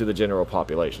into the general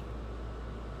population.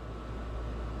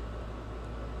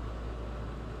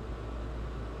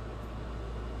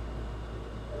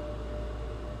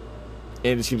 And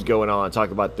it just keeps going on, talk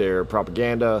about their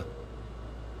propaganda.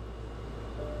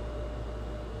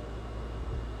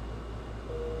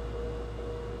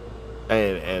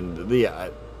 And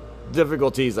the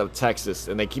difficulties of Texas,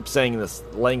 and they keep saying this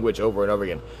language over and over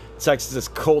again. Texas's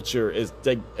culture is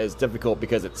difficult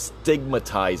because it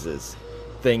stigmatizes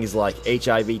things like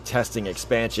HIV testing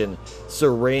expansion,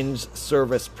 syringe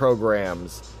service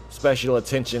programs, special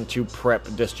attention to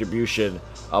PrEP distribution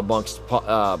amongst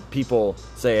people,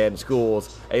 say in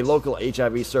schools. A local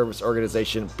HIV service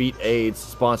organization, Beat AIDS,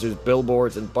 sponsors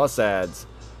billboards and bus ads.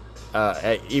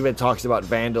 It even talks about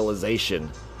vandalization.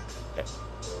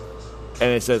 And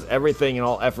it says everything and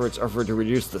all efforts are to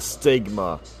reduce the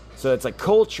stigma. So it's a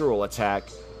cultural attack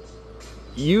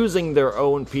using their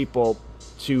own people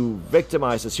to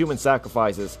victimize as human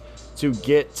sacrifices to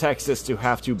get Texas to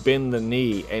have to bend the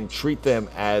knee and treat them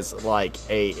as like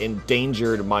a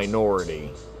endangered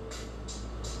minority.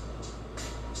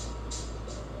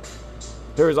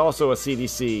 There is also a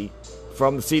CDC,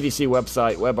 from the CDC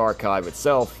website, Web Archive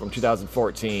itself, from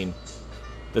 2014.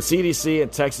 The CDC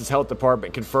and Texas Health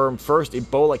Department confirmed first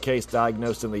Ebola case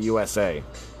diagnosed in the USA.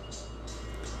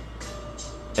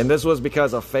 And this was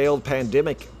because a failed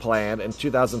pandemic plan in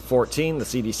 2014 the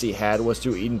CDC had was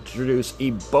to introduce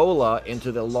Ebola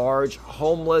into the large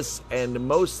homeless and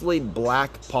mostly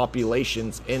black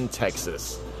populations in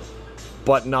Texas,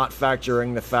 but not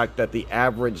factoring the fact that the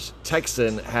average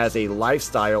Texan has a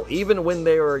lifestyle, even when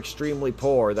they are extremely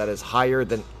poor, that is higher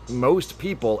than most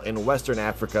people in Western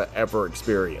Africa ever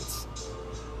experience.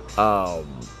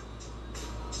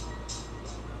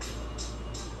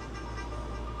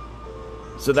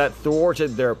 So that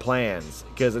thwarted their plans,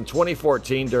 because in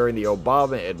 2014, during the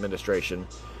Obama administration,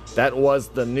 that was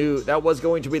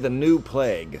going to be the new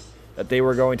plague that they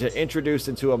were going to introduce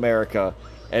into America,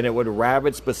 and it would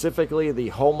ravage specifically the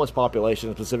homeless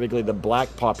population, specifically the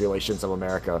black populations of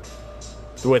America,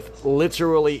 with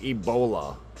literally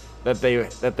Ebola that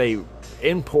they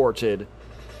imported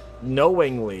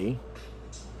knowingly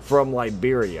from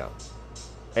Liberia,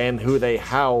 and who they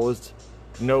housed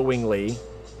knowingly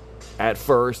at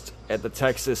first at the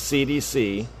Texas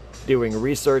CDC, doing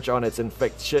research on its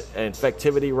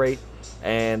infectivity rate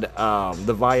and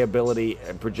the viability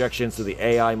and projections to the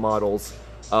AI models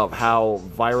of how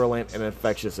virulent and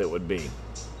infectious it would be.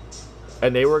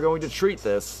 And they were going to treat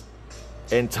this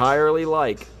entirely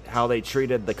like how they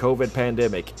treated the COVID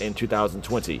pandemic in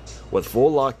 2020, with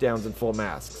full lockdowns and full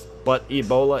masks. But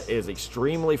Ebola is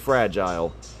extremely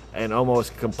fragile and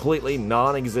almost completely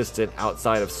non-existent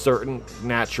outside of certain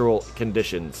natural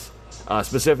conditions,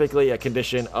 specifically a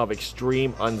condition of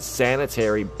extreme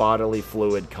unsanitary bodily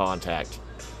fluid contact.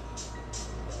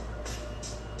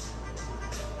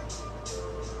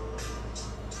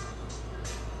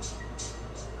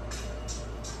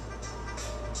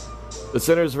 The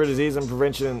Centers for Disease and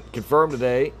Prevention confirmed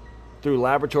today through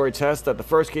laboratory tests that the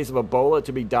first case of Ebola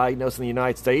to be diagnosed in the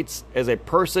United States is a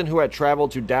person who had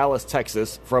traveled to Dallas,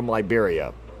 Texas from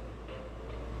Liberia.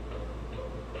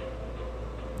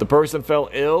 The person fell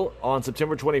ill on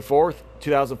September 24th,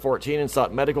 2014 and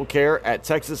sought medical care at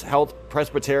Texas Health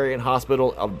Presbyterian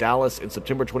Hospital of Dallas in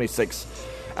September 26th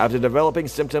after developing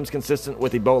symptoms consistent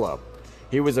with Ebola.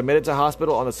 He was admitted to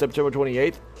hospital on September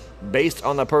 28th. Based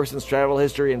on the person's travel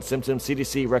history and symptoms,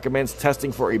 CDC recommends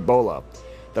testing for Ebola.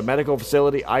 The medical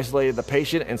facility isolated the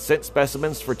patient and sent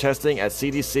specimens for testing at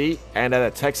CDC and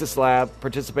at a Texas lab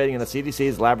participating in the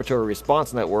CDC's Laboratory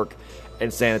Response Network in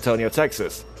San Antonio,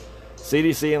 Texas.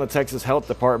 CDC and the Texas Health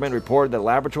Department reported the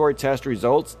laboratory test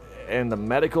results in the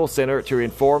medical center to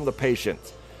inform the patient.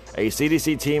 A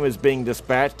CDC team is being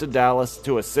dispatched to Dallas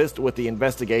to assist with the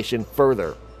investigation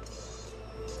further.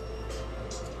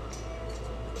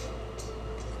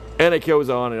 And it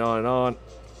goes on and on and on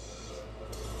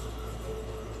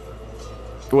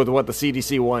with what the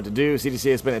CDC wanted to do. CDC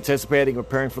has been anticipating and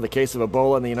preparing for the case of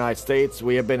Ebola in the United States.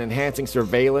 We have been enhancing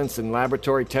surveillance and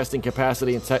laboratory testing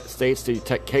capacity in states to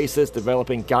detect cases,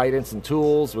 developing guidance and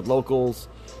tools with locals,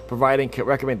 providing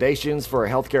recommendations for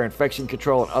healthcare infection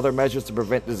control and other measures to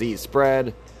prevent disease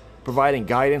spread, providing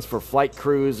guidance for flight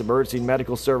crews, emergency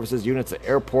medical services units at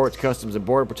airports, Customs and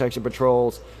Border Protection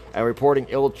patrols, and reporting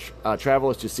ill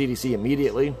travelers to CDC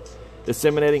immediately,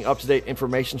 disseminating up-to-date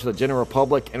information to the general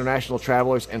public, international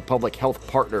travelers, and public health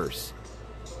partners.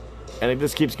 And it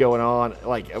just keeps going on,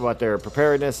 like, about their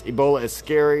preparedness. Ebola is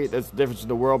scary. There's a difference in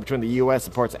the world between the U.S.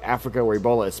 and parts of Africa where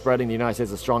Ebola is spreading. The United States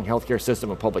has a strong healthcare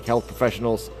system of public health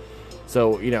professionals.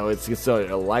 So, you know, it's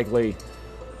so likely.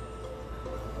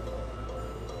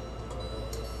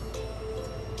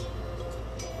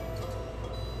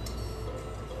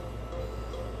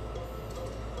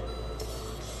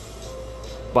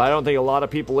 But I don't think a lot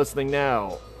of people listening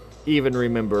now even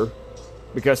remember,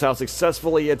 because how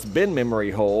successfully it's been memory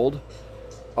hold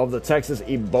of the Texas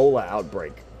Ebola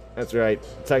outbreak. That's right,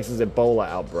 Texas Ebola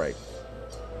outbreak.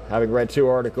 Having read 2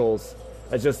 articles,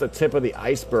 that's just the tip of the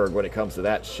iceberg when it comes to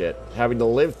that shit. Having to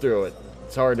live through it,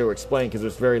 it's hard to explain because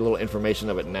there's very little information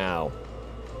of it now.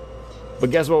 But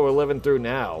guess what we're living through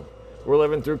now? We're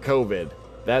living through COVID.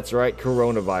 That's right,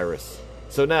 coronavirus.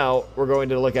 So now we're going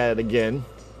to look at it again.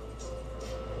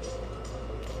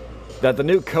 That the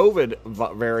new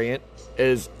COVID variant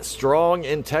is strong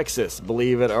in Texas,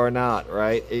 believe it or not,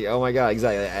 right? Oh my God,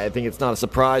 exactly. I think it's not a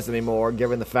surprise anymore,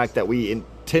 given the fact that we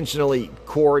intentionally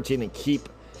quarantine and keep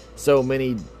so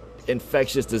many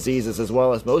infectious diseases, as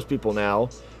well as most people now,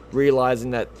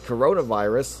 realizing that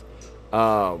coronavirus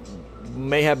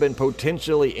may have been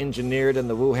potentially engineered in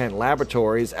the Wuhan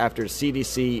laboratories after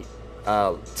CDC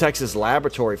Texas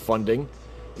laboratory funding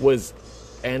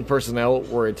and personnel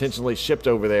were intentionally shipped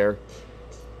over there,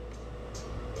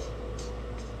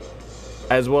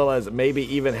 as well as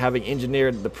maybe even having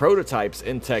engineered the prototypes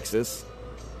in Texas,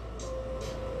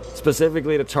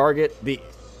 specifically to target the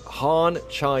Han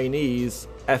Chinese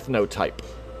ethnotype.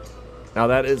 Now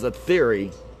that is a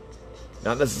theory,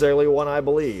 not necessarily one I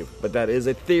believe, but that is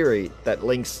a theory that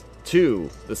links to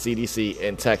the CDC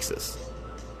in Texas.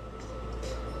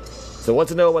 So what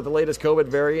to know about the latest COVID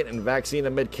variant and vaccine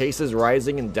amid cases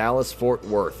rising in Dallas-Fort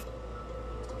Worth?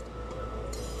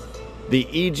 The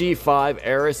EG5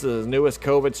 Eris is the newest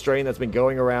COVID strain that's been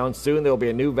going around. Soon there will be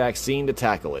a new vaccine to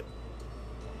tackle it.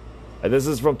 And this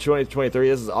is from 2023.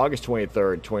 This is August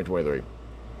 23rd, 2023.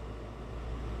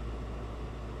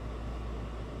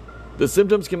 The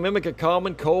symptoms can mimic a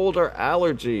common cold or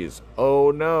allergies.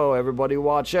 Oh no, everybody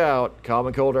watch out.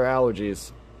 Common cold or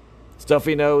allergies.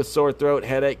 Stuffy nose, sore throat,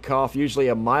 headache, cough, usually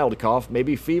a mild cough,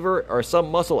 maybe fever or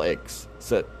some muscle aches,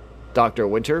 said Dr.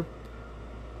 Winter.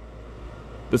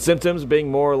 The symptoms being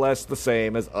more or less the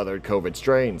same as other COVID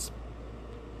strains.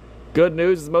 Good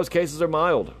news is most cases are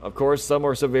mild. Of course, some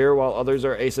are severe while others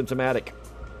are asymptomatic.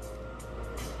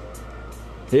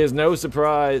 It is no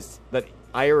surprise that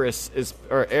Eris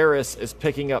is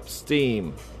picking up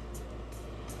steam.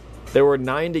 There were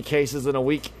 90 cases in a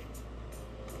week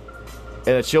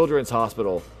in a children's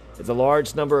hospital. It's a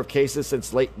large number of cases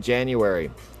since late January.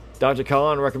 Dr.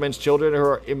 Khan recommends children who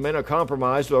are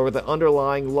immunocompromised or with an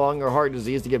underlying lung or heart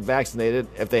disease to get vaccinated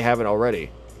if they haven't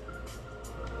already.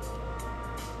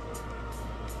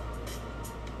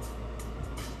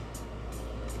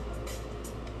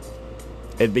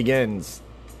 It begins.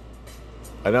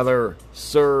 Another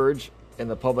surge in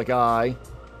the public eye.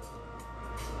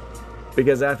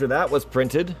 Because after that was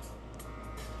printed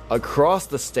across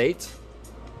the state,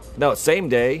 no, same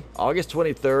day, August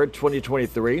 23rd,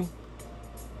 2023,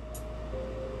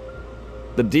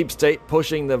 the deep state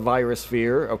pushing the virus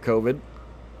fear of COVID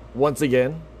once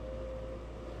again,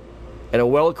 and a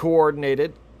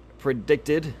well-coordinated,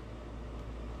 predicted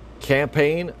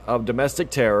campaign of domestic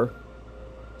terror,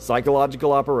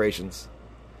 psychological operations.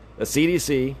 The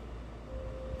CDC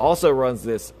also runs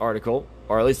this article,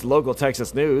 or at least local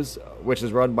Texas news, which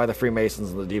is run by the Freemasons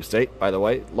and the Deep State, by the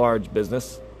way, large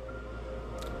business.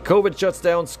 COVID shuts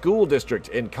down school district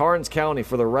in Karnes County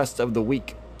for the rest of the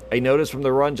week. A notice from the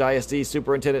Runge ISD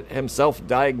superintendent himself,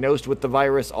 diagnosed with the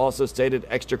virus, also stated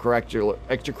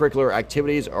extracurricular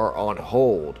activities are on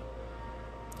hold.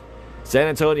 San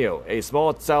Antonio, a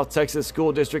small South Texas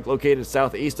school district located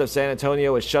southeast of San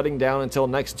Antonio, is shutting down until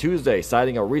next Tuesday,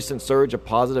 citing a recent surge of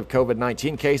positive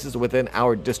COVID-19 cases within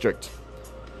our district.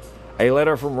 A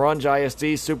letter from Runge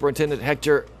ISD Superintendent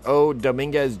Hector O.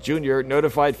 Dominguez Jr.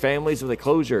 notified families of the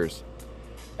closures.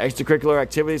 Extracurricular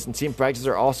activities and team practice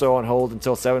are also on hold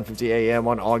until 7:50 a.m.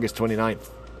 on August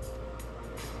 29th.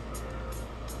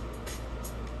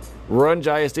 Runge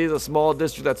ISD is a small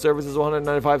district that services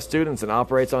 195 students and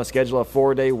operates on a schedule of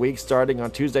 4-day weeks starting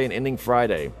on Tuesday and ending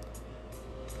Friday.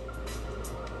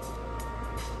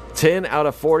 10 out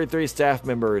of 43 staff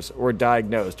members were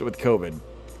diagnosed with COVID.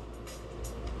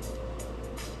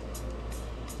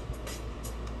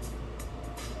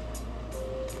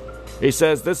 He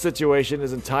says this situation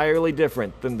is entirely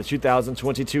different than the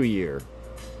 2022 year.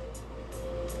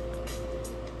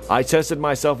 I tested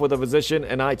myself with a physician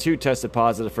and I too tested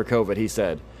positive for COVID, he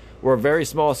said. We're a very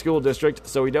small school district,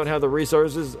 so we don't have the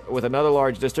resources with another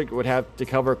large district would have to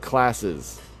cover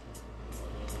classes.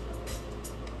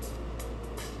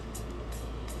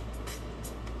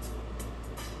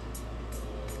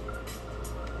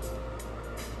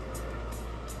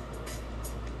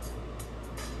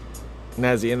 And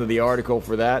that's the end of the article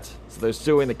for that. So they're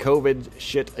suing the COVID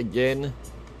shit again.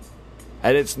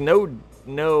 And it's no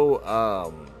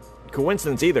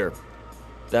coincidence either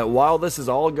that while this is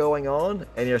all going on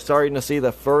and you're starting to see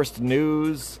the first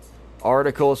news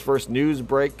articles, first news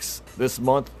breaks this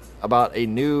month about a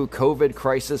new COVID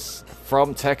crisis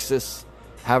from Texas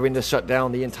having to shut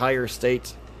down the entire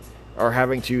state or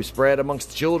having to spread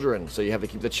amongst children. So you have to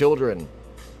keep the children.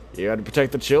 You got to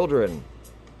protect the children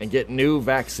and get new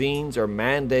vaccines or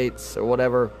mandates or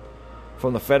whatever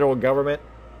from the federal government,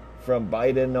 from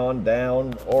Biden on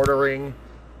down, ordering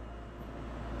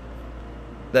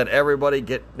that everybody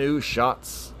get new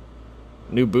shots,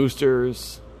 new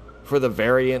boosters for the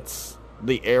variants,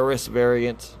 the Eris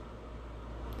variant.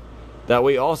 That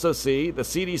we also see the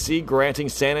CDC granting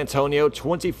San Antonio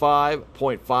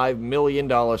 $25.5 million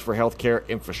for healthcare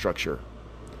infrastructure.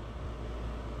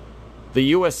 The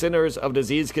U.S. Centers of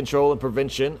Disease Control and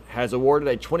Prevention has awarded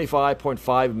a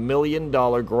 $25.5 million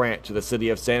grant to the city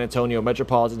of San Antonio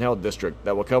Metropolitan Health District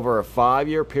that will cover a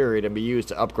 5-year period and be used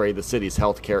to upgrade the city's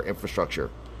healthcare infrastructure.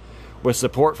 With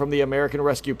support from the American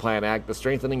Rescue Plan Act, the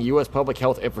Strengthening U.S. Public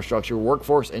Health Infrastructure,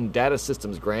 Workforce, and Data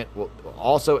Systems grant will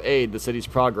also aid the city's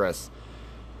progress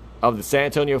of the San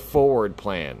Antonio Forward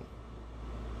Plan.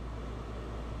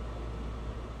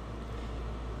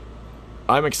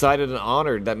 I'm excited and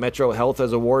honored that Metro Health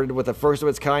has awarded with a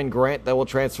first-of-its-kind grant that will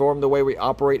transform the way we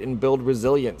operate and build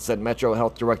resilience, said Metro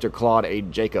Health Director Claude A.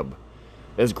 Jacob.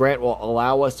 This grant will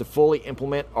allow us to fully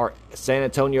implement our San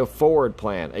Antonio Forward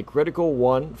Plan, a critical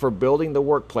one for building the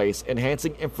workplace,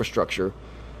 enhancing infrastructure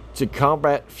to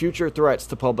combat future threats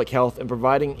to public health, and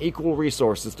providing equal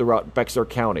resources throughout Bexar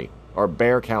County, or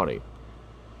Bexar County.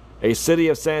 A City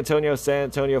of San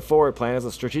Antonio Forward Plan is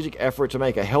a strategic effort to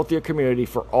make a healthier community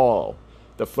for all.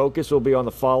 The focus will be on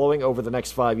the following over the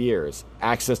next 5 years: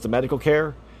 access to medical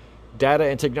care, data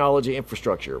and technology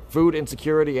infrastructure, food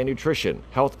insecurity and nutrition,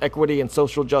 health equity and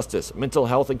social justice, mental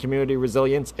health and community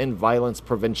resilience, and violence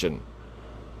prevention.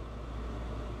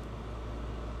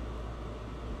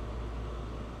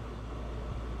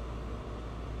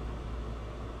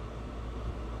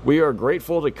 We are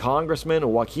grateful to Congressman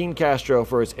Joaquin Castro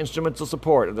for his instrumental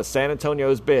support of the San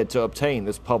Antonio's bid to obtain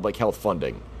this public health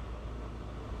funding.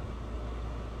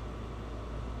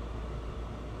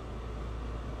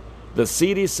 The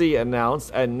CDC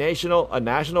announced a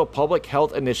national public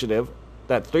health initiative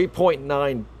that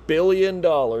 $3.9 billion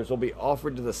will be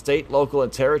offered to the state, local,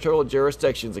 and territorial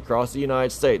jurisdictions across the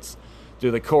United States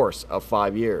through the course of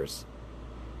 5 years.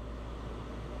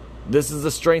 This is to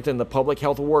strengthen the public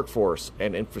health workforce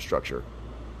and infrastructure.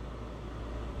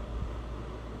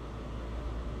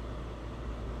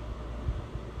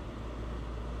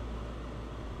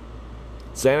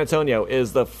 San Antonio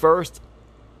is the first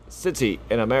city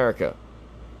in America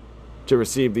to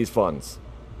receive these funds.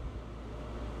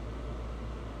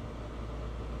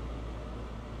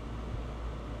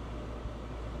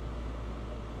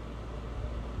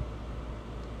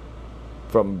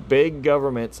 From big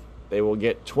government, they will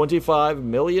get $25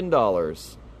 million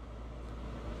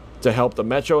to help the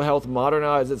Metro Health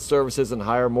modernize its services and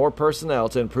hire more personnel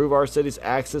to improve our city's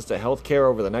access to health care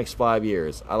over the next 5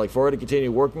 years. I look forward to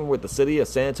continue working with the city of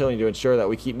San Antonio to ensure that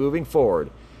we keep moving forward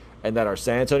and that our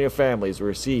San Antonio families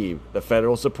receive the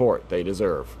federal support they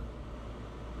deserve.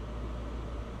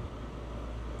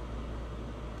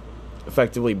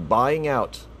 Effectively buying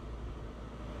out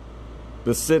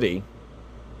the city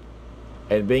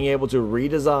and being able to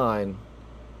redesign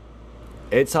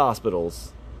its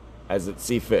hospitals as it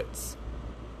see fits.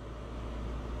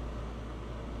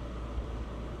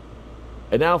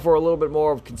 And now for a little bit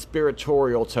more of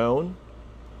conspiratorial tone,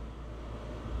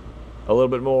 a little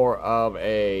bit more of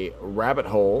a rabbit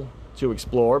hole to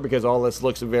explore, because all this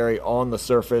looks very on the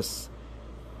surface,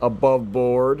 above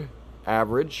board,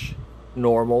 average,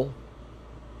 normal,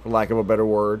 for lack of a better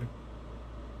word.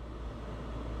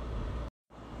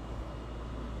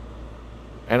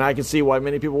 And I can see why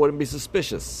many people wouldn't be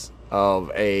suspicious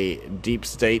of a deep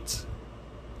state,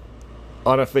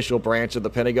 unofficial branch of the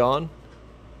Pentagon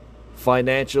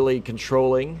financially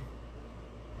controlling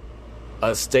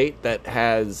a state that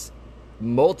has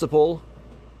multiple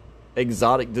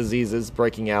exotic diseases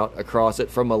breaking out across it,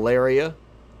 from malaria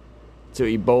to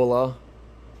Ebola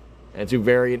and to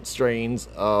variant strains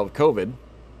of COVID.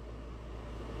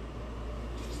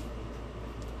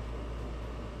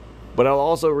 But I'll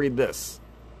also read this.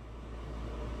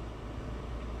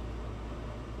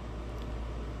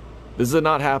 This did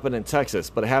not happen in Texas,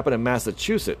 but it happened in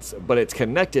Massachusetts. But it's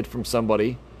connected from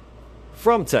somebody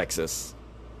from Texas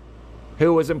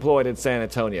who was employed in San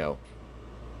Antonio.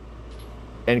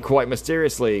 And quite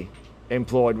mysteriously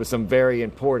employed with some very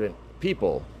important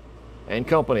people and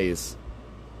companies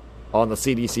on the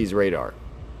CDC's radar.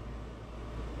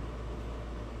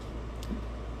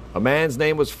 A man's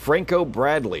name was Franco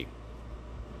Bradley.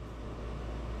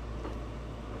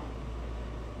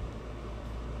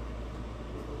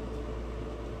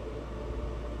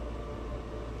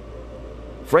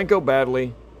 Franco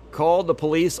Bradley called the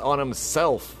police on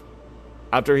himself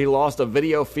after he lost a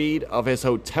video feed of his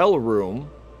hotel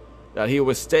room that he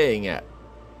was staying at,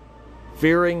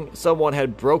 fearing someone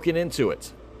had broken into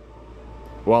it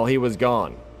while he was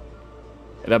gone,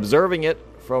 and observing it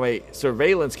from a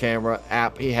surveillance camera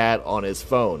app he had on his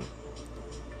phone.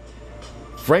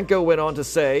 Franco went on to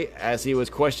say, as he was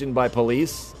questioned by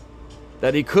police,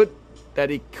 that he could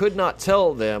not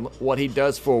tell them what he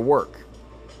does for work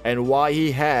and why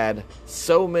he had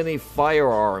so many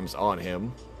firearms on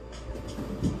him,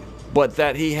 but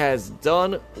that he has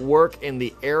done work in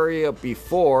the area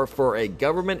before for a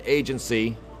government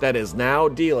agency that is now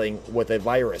dealing with a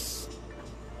virus.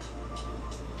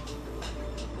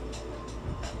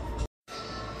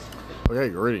 Okay,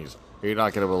 greetings. You're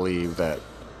not going to believe that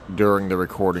during the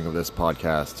recording of this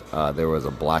podcast, there was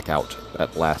a blackout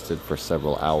that lasted for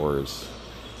several hours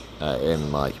in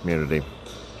my community.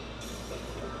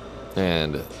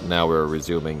 And now we're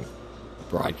resuming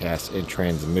broadcast and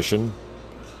transmission.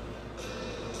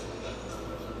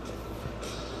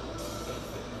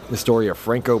 The story of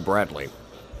Franco Bradley.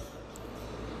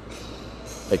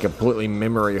 A completely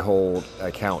memory hold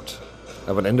account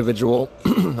of an individual,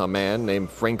 a man named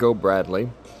Franco Bradley,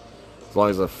 as long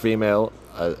as a female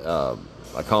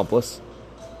accomplice,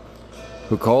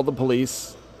 who called the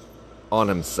police on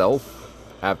himself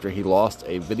after he lost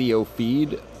a video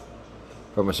feed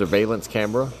from a surveillance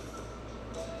camera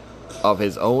of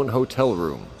his own hotel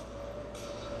room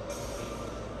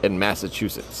in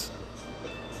Massachusetts.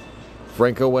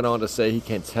 Franco went on to say he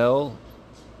can't tell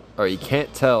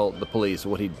the police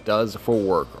what he does for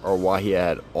work or why he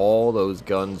had all those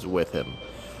guns with him,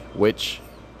 which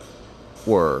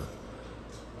were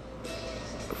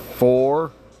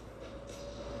 4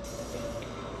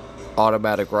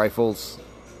 automatic rifles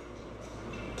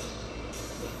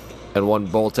and 1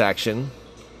 bolt action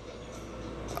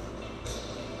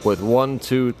with 1,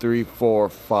 2, 3, 4,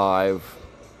 5,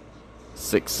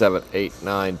 6, 7, 8,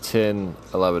 9, 10,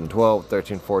 11, 12,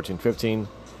 13, 14, 15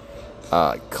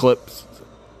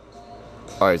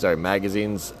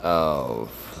 magazines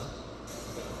of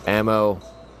ammo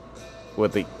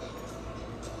with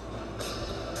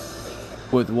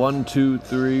 1, 2,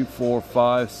 3, 4,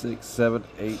 5, 6, 7,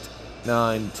 8,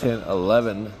 9, 10,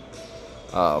 11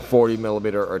 40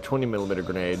 millimeter or 20 millimeter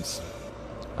grenades.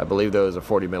 I believe those are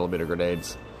 40 millimeter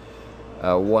grenades.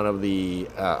 One of the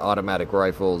automatic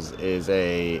rifles is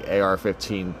a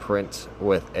AR-15 print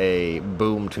with a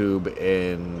boom tube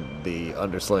in the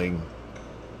undersling.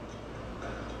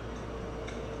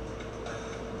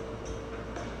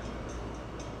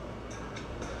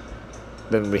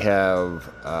 Then we have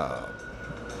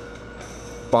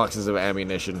boxes of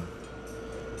ammunition,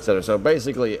 etc. So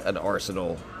basically an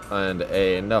arsenal and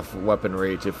enough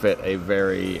weaponry to fit a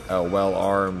very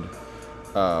well-armed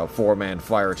four-man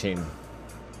fire team,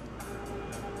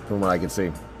 from what I can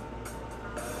see.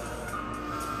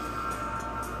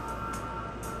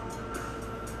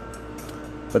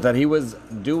 But that he was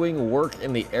doing work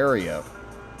in the area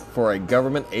for a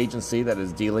government agency that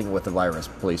is dealing with the virus,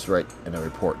 police write in a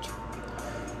report.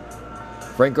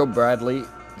 Franco Bradley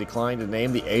declined to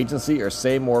name the agency or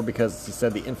say more because he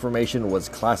said the information was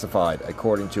classified,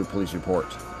 according to a police report.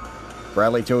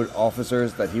 Bradley told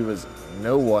officers that he was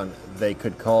no one they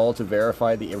could call to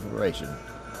verify the information,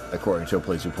 according to a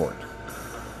police report.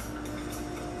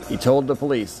 He told the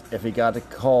police if he got a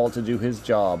call to do his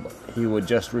job, he would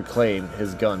just reclaim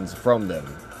his guns from them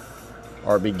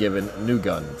or be given new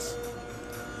guns.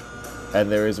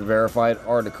 And there is verified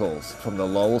articles from the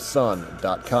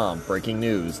LowellSun.com. Breaking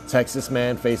news. Texas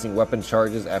man facing weapons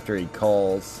charges after he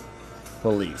calls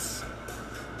police.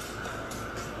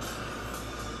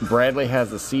 Bradley has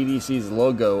the CDC's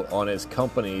logo on his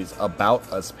company's About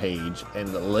Us page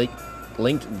and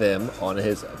linked them on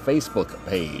his Facebook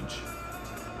page.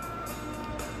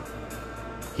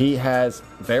 He has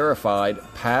verified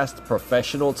past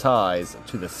professional ties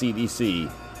to the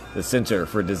CDC, the Center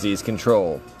for Disease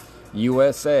Control,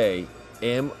 USA,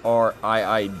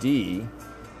 MRIID,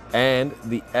 and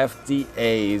the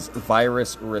FDA's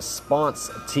Virus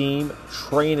Response Team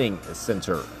Training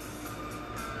Center.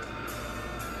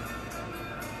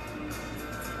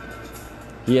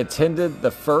 He attended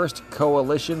the first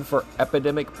Coalition for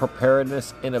Epidemic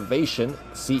Preparedness Innovation,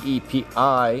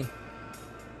 CEPI,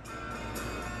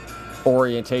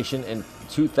 orientation in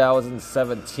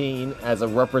 2017 as a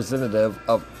representative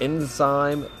of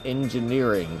Enzyme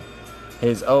Engineering,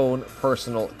 his own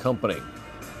personal company.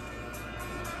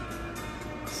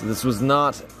 So this was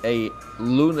not a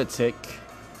lunatic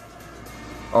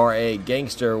or a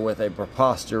gangster with a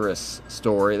preposterous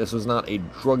story. This was not a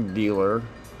drug dealer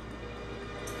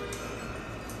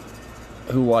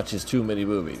who watches too many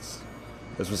movies.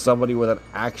 This was somebody with an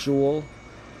actual,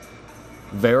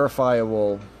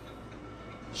 verifiable,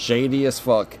 shady as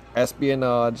fuck,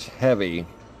 espionage heavy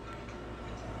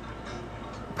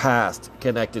past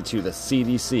connected to the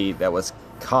CDC that was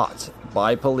caught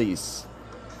by police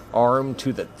armed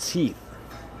to the teeth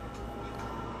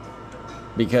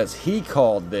because he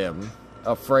called them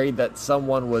afraid that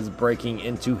someone was breaking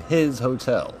into his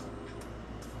hotel.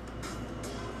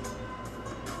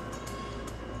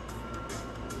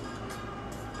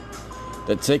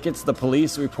 The tickets the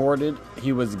police reported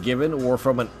he was given were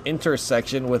from an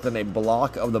intersection within a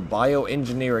block of the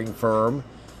bioengineering firm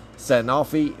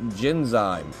Sanofi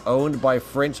Genzyme, owned by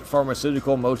French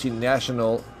pharmaceutical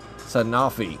multinational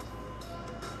Sanofi.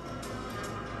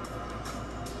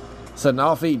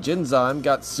 Sanofi Genzyme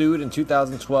got sued in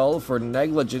 2012 for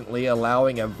negligently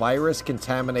allowing a virus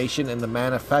contamination in the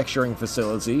manufacturing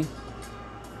facility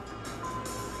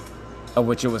of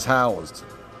which it was housed.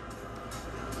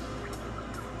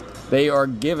 They are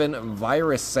given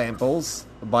virus samples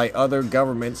by other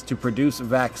governments to produce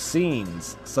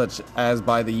vaccines, such as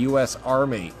by the U.S.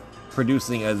 Army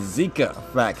producing a Zika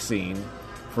vaccine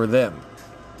for them.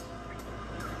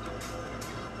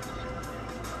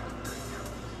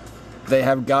 They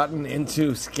have gotten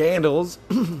into scandals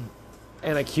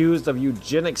and accused of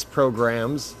eugenics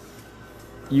programs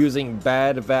using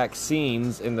bad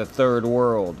vaccines in the third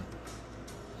world.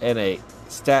 In a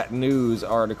Stat News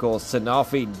article,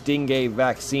 Sanofi dengue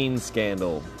vaccine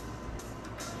scandal.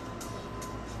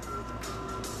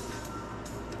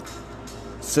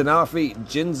 Sanofi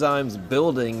Genzyme's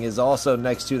building is also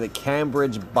next to the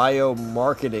Cambridge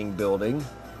Biomarketing Building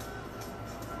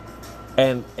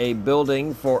and a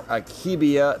building for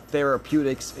Akebia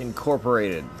Therapeutics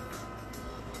Incorporated.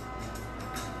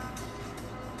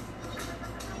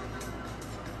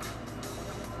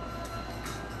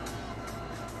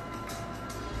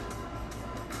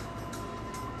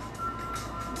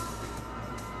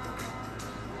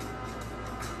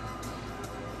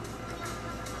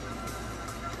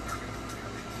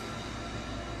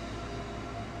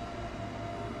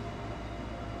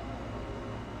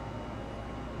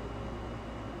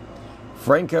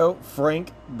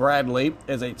 Frank Bradley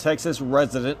is a Texas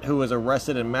resident who was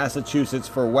arrested in Massachusetts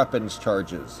for weapons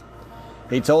charges.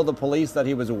 He told the police that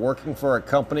he was working for a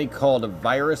company called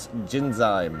Virus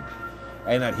Genzyme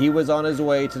and that he was on his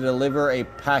way to deliver a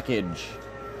package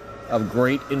of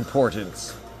great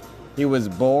importance. He was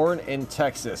born in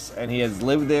Texas and he has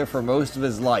lived there for most of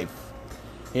his life.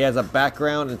 He has a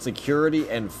background in security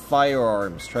and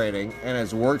firearms training and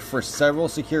has worked for several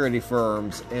security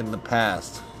firms in the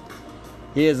past.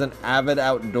 He is an avid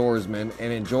outdoorsman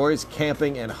and enjoys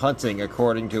camping and hunting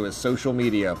according to his social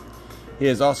media. He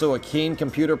is also a keen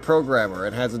computer programmer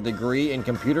and has a degree in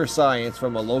computer science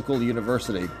from a local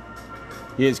university.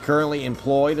 He is currently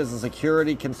employed as a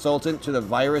security consultant to the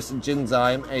Virus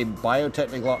Genzyme, a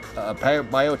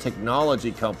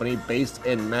biotechnology company based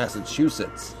in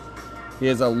Massachusetts. He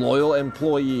is a loyal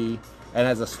employee and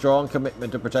has a strong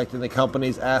commitment to protecting the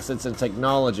company's assets and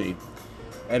technology.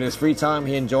 In his free time,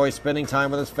 he enjoys spending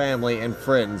time with his family and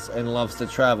friends and loves to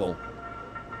travel.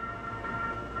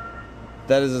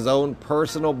 That is his own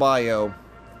personal bio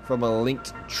from a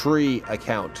Linktree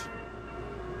account.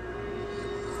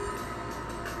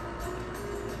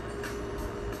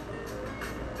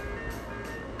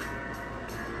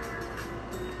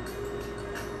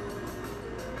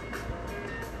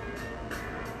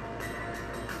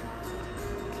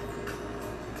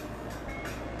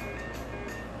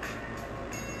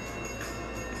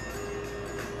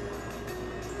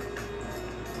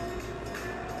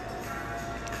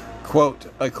 Quote,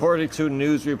 according to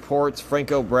news reports,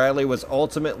 Franco Bradley was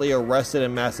ultimately arrested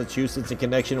in Massachusetts in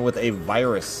connection with a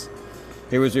virus.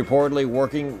 He was reportedly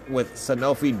working with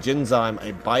Sanofi Genzyme,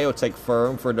 a biotech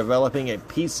firm, for developing a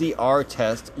PCR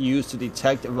test used to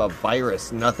detect a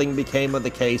virus. Nothing became of the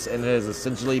case, and it has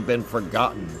essentially been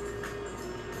forgotten.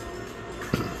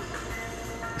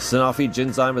 Sanofi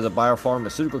Genzyme is a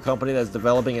biopharmaceutical company that is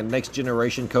developing a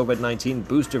next-generation COVID-19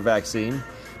 booster vaccine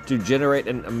to generate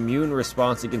an immune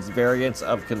response against variants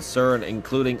of concern,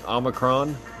 including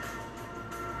Omicron.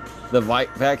 The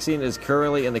vaccine is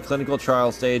currently in the clinical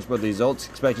trial stage, with results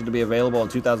expected to be available in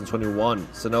 2021.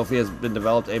 Sanofi has been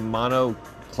developed a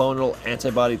monoclonal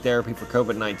antibody therapy for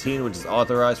COVID-19, which is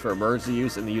authorized for emergency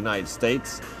use in the United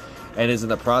States, and is in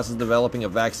the process of developing a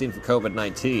vaccine for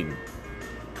COVID-19.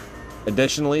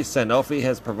 Additionally, Sanofi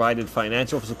has provided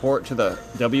financial support to the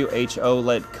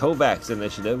WHO-led COVAX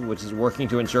initiative, which is working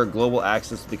to ensure global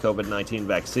access to the COVID-19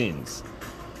 vaccines.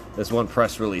 This one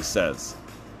press release says.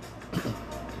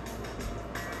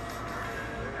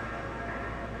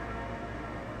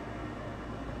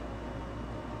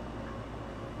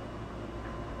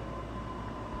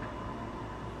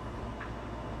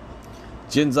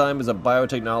 Genzyme is a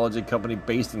biotechnology company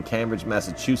based in Cambridge,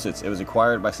 Massachusetts. It was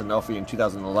acquired by Sanofi in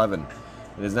 2011.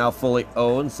 It is now a fully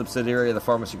owned subsidiary of the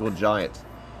pharmaceutical giant.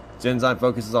 Genzyme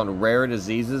focuses on rare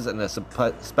diseases and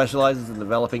specializes in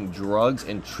developing drugs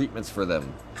and treatments for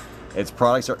them. Its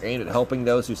products are aimed at helping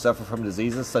those who suffer from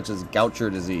diseases such as Gaucher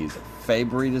disease,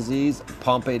 Fabry disease,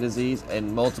 Pompe disease,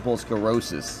 and multiple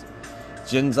sclerosis.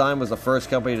 Genzyme was the first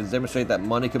company to demonstrate that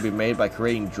money could be made by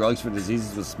creating drugs for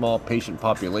diseases with small patient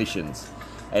populations.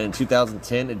 And in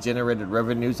 2010, it generated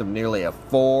revenues of nearly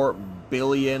 $4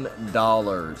 billion.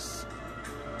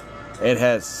 It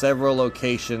has several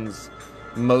locations,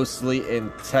 mostly in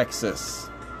Texas,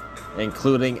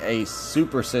 including a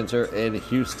supercenter in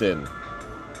Houston,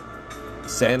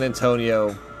 San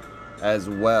Antonio as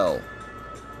well.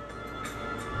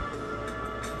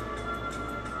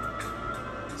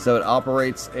 So it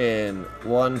operates in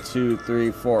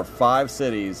 5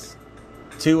 cities,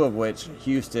 2 of which,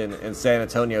 Houston and San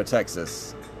Antonio,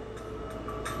 Texas.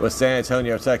 With San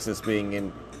Antonio, Texas being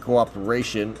in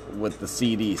cooperation with the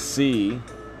CDC,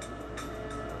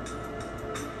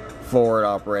 forward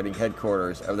operating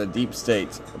headquarters of the deep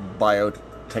state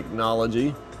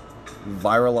biotechnology,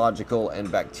 virological,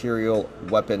 and bacterial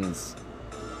weapons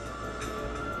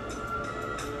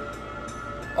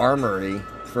armory,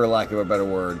 for lack of a better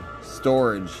word,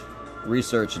 storage,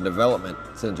 research, and development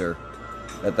center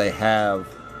that they have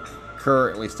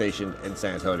currently stationed in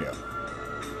San Antonio.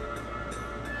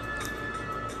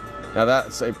 Now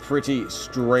that's a pretty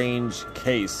strange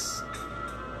case.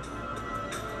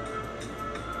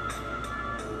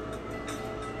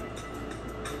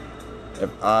 If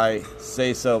I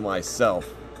say so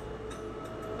myself.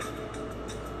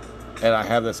 And I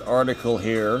have this article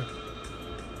here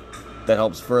that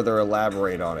helps further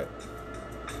elaborate on it.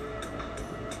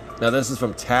 Now this is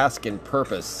from Task and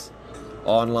Purpose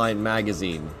Online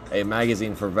Magazine, a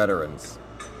magazine for veterans.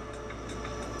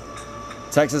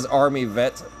 Texas Army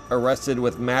vet arrested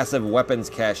with massive weapons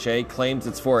cache claims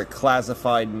it's for a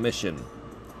classified mission.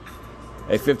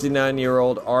 A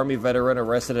 59-year-old Army veteran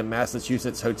arrested in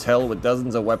Massachusetts hotel with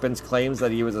dozens of weapons claims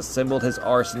that he was assembled his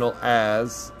arsenal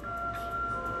as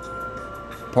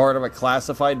part of a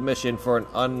classified mission for an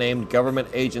unnamed government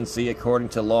agency, according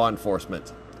to law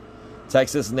enforcement.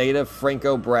 Texas native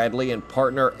Franco Bradley and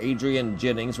partner Adrian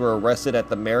Jennings were arrested at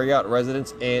the Marriott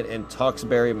Residence Inn in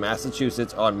Tewksbury,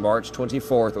 Massachusetts on March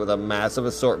 24th with a massive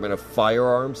assortment of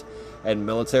firearms and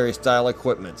military-style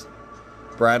equipment.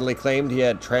 Bradley claimed he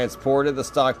had transported the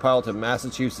stockpile to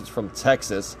Massachusetts from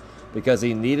Texas because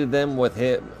he needed them with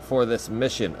him for this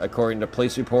mission, according to a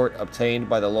police report obtained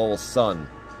by the Lowell Sun.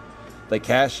 The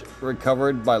cash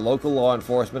recovered by local law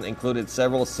enforcement included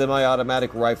several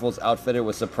semi-automatic rifles outfitted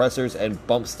with suppressors and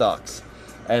bump stocks,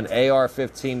 an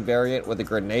AR-15 variant with a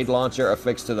grenade launcher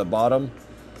affixed to the bottom,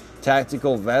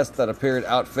 tactical vests that appeared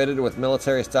outfitted with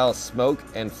military-style smoke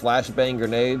and flashbang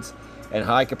grenades, and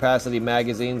high-capacity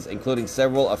magazines, including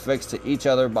several affixed to each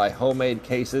other by homemade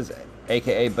cases,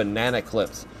 aka banana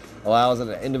clips, allows an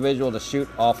individual to shoot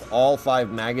off all 5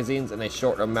 magazines in a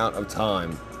short amount of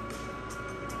time.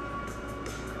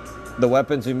 The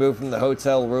weapons removed from the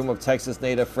hotel room of Texas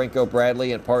native Franco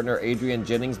Bradley and partner Adrian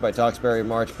Jennings by Tewksbury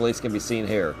March police can be seen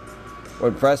here.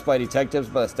 When pressed by detectives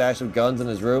by the stash of guns in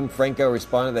his room, Franco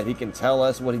responded that he can tell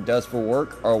us what he does for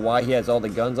work or why he has all the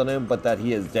guns on him, but that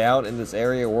he is down in this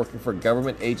area working for a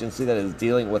government agency that is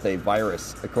dealing with a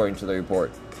virus, according to the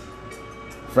report.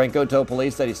 Franco told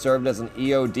police that he served as an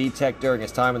EOD tech during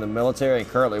his time in the military and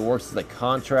currently works as a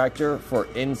contractor for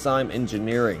Enzyme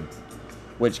Engineering,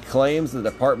 which claims the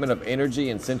Department of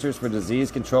Energy and Centers for Disease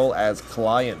Control as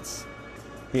clients.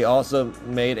 He also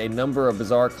made a number of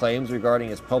bizarre claims regarding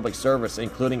his public service,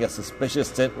 including a suspicious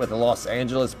stint with the Los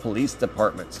Angeles Police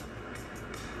Department.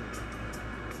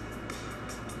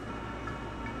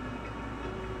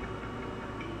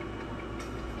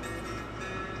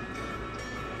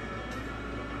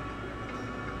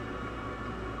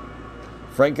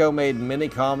 Franco made many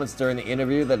comments during the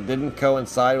interview that didn't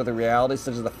coincide with the reality,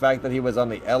 such as the fact that he was on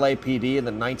the LAPD in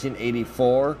the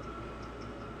 1984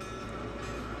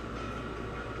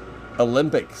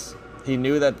 Olympics. He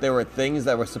knew that there were things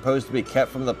that were supposed to be kept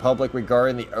from the public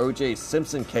regarding the O.J.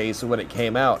 Simpson case when it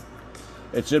came out.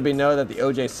 It should be noted that the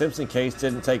O.J. Simpson case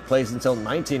didn't take place until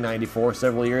 1994,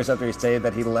 several years after he stated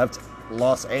that he left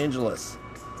Los Angeles.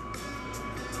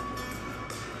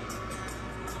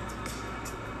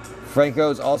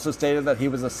 Franco's also stated that he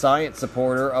was a science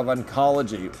supporter of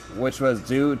oncology, which was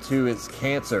due to his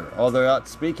cancer. Although not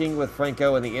speaking with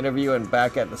Franco in the interview and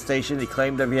back at the station, he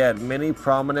claimed that he had many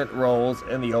prominent roles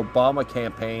in the Obama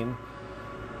campaign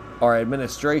or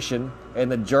administration and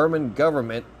the German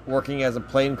government, working as a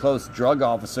plainclothes drug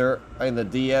officer in the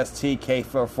DST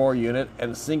K44 unit,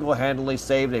 and single-handedly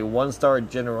saved a one-star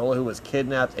general who was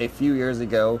kidnapped a few years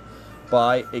ago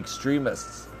by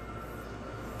extremists.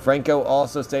 Franco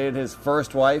also stated his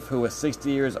first wife, who was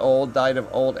 60 years old, died of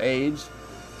old age,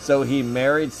 so he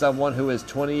married someone who is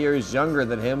 20 years younger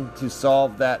than him to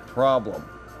solve that problem.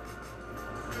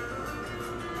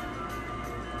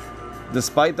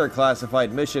 Despite their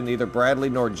classified mission, neither Bradley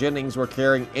nor Jennings were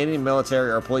carrying any military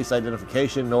or police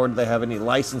identification, nor did they have any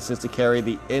licenses to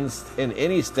carry in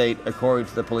any state, according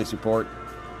to the police report.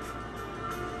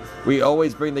 "We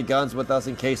always bring the guns with us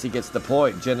in case he gets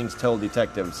deployed," Jennings told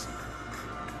detectives.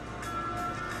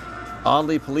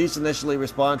 Oddly, police initially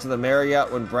responded to the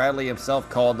Marriott when Bradley himself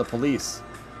called the police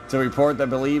to report that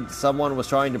believed someone was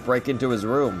trying to break into his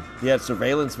room. He had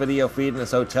surveillance video feed in his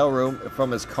hotel room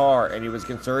from his car, and he was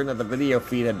concerned that the video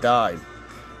feed had died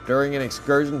during an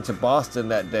excursion to Boston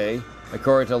that day,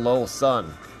 according to Lowell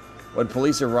Sun. When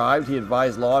police arrived, he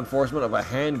advised law enforcement of a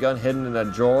handgun hidden in a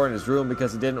drawer in his room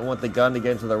because he didn't want the gun to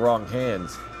get into the wrong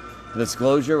hands. The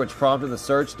disclosure, which prompted the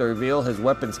search to reveal his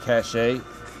weapons cache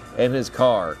in his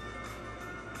car.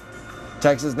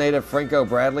 Texas native Franco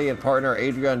Bradley and partner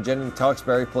Adrian Jennings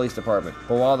Tewksbury Police Department.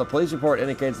 But while the police report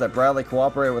indicates that Bradley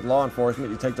cooperated with law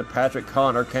enforcement, Detective Patrick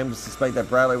Connor came to suspect that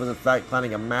Bradley was in fact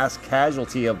planning a mass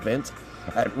casualty event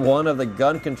at one of the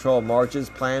gun control marches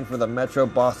planned for the Metro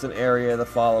Boston area the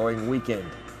following weekend.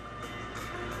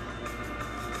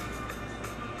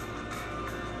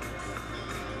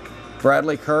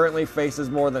 Bradley currently faces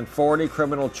more than 40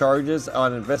 criminal charges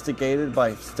investigated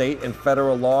by state and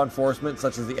federal law enforcement,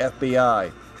 such as the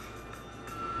FBI.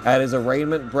 At his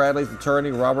arraignment, Bradley's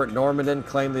attorney, Robert Normandin,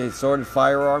 claimed the assorted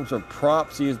firearms were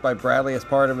props used by Bradley as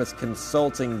part of his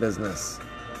consulting business.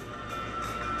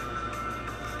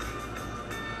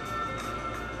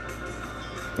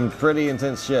 And pretty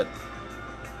intense shit.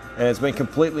 And it's been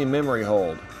completely memory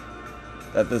holed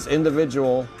that this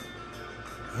individual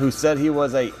who said he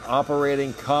was a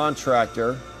operating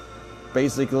contractor,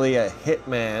 basically a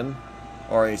hitman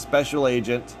or a special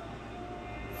agent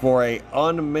for a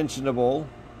unmentionable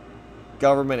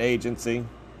government agency,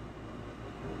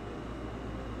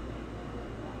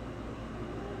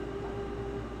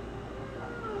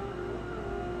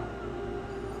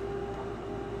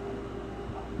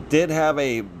 did have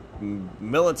a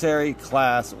military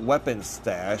class weapons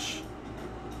stash,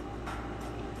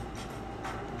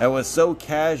 and was so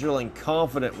casual and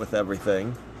confident with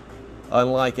everything,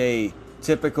 unlike a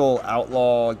typical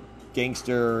outlaw,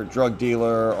 gangster, drug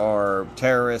dealer, or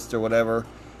terrorist or whatever,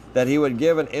 that he would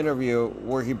give an interview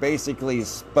where he basically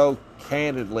spoke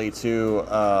candidly to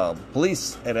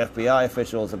police and FBI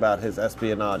officials about his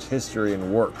espionage history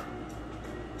and work.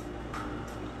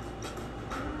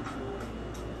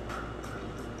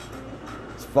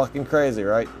 It's fucking crazy,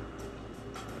 right?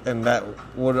 And that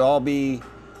would all be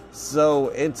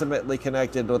so intimately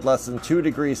connected with less than 2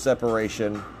 degrees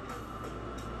separation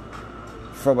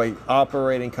from an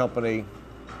operating company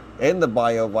in the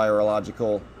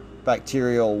biovirological,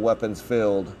 bacterial weapons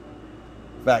field,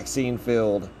 vaccine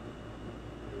field,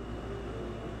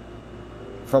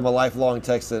 from a lifelong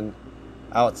Texan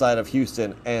outside of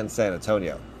Houston and San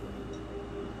Antonio.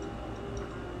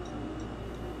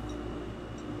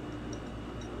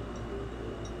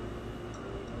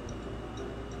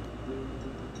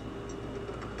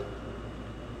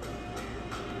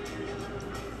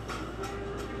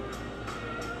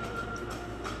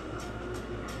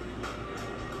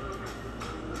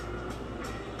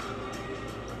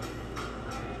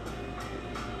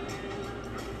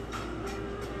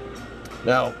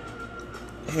 Now,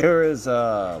 here is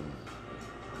a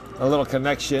little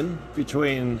connection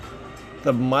between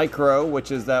the micro,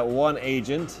 which is that one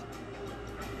agent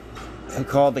who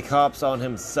called the cops on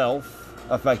himself,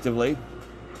 effectively,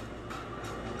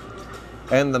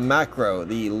 and the macro,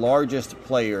 the largest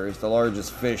players, the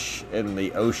largest fish in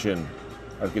the ocean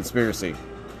of conspiracy.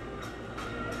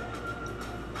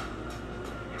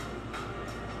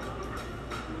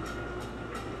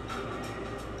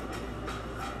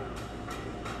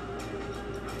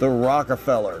 The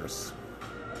Rockefellers.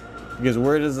 Because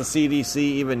where does the CDC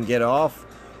even get off?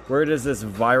 Where does this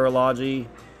virology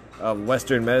of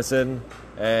Western medicine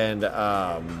and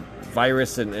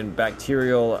virus and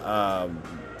bacterial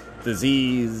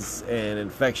disease and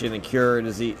infection and cure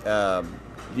disease,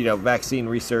 vaccine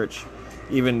research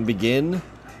even begin?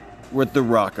 With the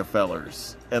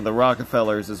Rockefellers. And the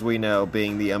Rockefellers, as we know,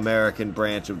 being the American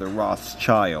branch of the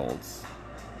Rothschilds.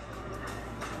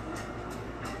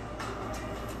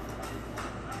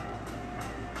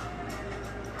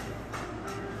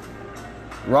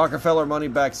 Rockefeller money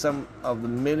backed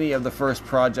many of the first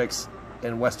projects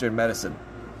in Western medicine.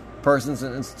 Persons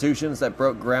and institutions that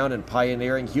broke ground in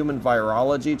pioneering human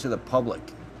virology to the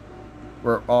public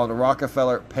were on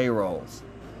Rockefeller payrolls.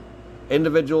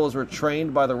 Individuals were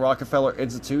trained by the Rockefeller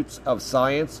Institutes of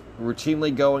Science,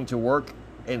 routinely going to work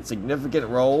in significant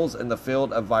roles in the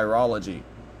field of virology.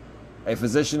 A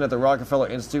physician at the Rockefeller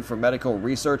Institute for Medical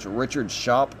Research, Richard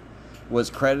Schaap, was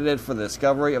credited for the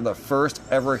discovery of the first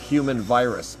ever human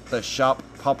virus, the Schaap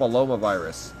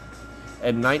papillomavirus,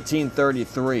 in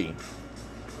 1933.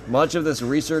 Much of this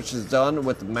research is done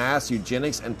with mass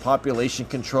eugenics and population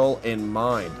control in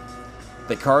mind.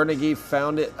 The Carnegie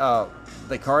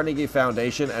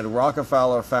Foundation and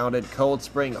Rockefeller-founded Cold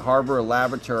Spring Harbor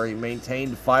Laboratory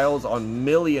maintained files on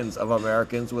millions of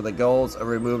Americans with the goals of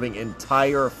removing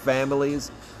entire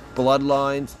families,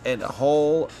 bloodlines, and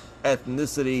whole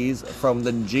ethnicities from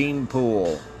the gene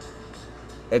pool.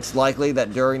 It's likely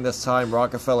that during this time,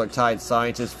 Rockefeller tied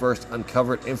scientists first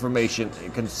uncovered information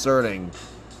concerning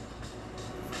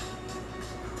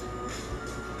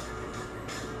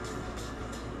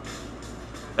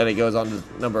and it goes on to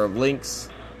a number of links.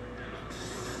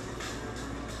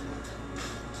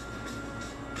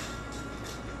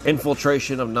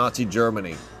 Infiltration of Nazi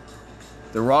Germany.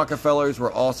 The Rockefellers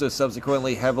were also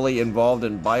subsequently heavily involved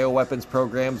in bioweapons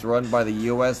programs run by the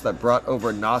U.S. that brought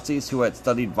over Nazis who had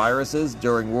studied viruses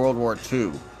during World War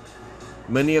II.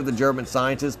 Many of the German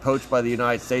scientists poached by the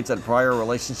United States had prior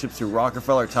relationships to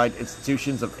Rockefeller-tied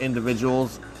institutions of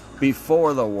individuals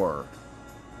before the war.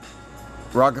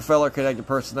 Rockefeller-connected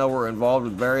personnel were involved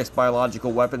with various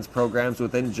biological weapons programs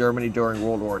within Germany during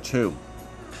World War II.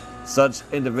 Such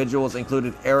individuals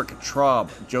included Erich Traub,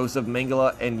 Joseph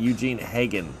Mengele, and Eugene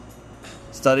Hagen.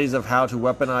 Studies of how to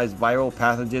weaponize viral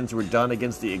pathogens were done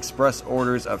against the express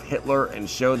orders of Hitler and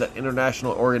showed that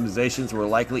international organizations were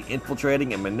likely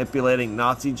infiltrating and manipulating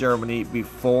Nazi Germany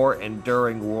before and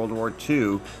during World War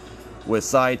II with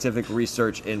scientific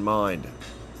research in mind.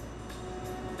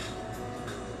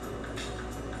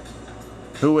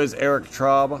 Who is Erich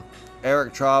Traub?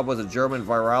 Erich Traub was a German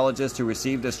virologist who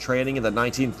received his training in the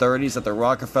 1930s at the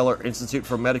Rockefeller Institute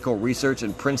for Medical Research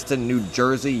in Princeton, New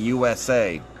Jersey,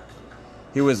 USA.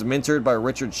 He was mentored by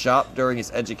Richard Schaap during his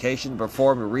education and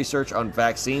performed research on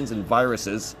vaccines and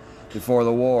viruses before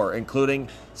the war, including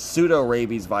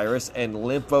pseudorabies virus and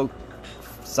lymphocytic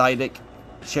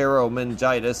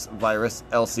cheromeningitis virus,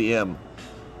 LCM.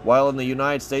 While in the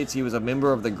United States, he was a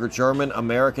member of the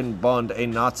German-American Bund, a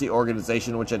Nazi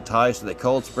organization which had ties to the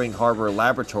Cold Spring Harbor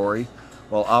Laboratory,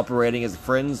 while operating as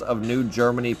Friends of New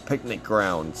Germany picnic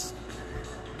grounds.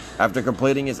 After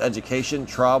completing his education,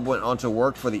 Traub went on to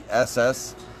work for the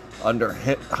SS under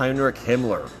Heinrich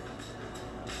Himmler.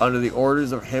 Under the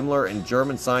orders of Himmler and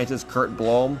German scientist Kurt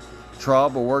Blom,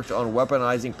 Traub worked on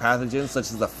weaponizing pathogens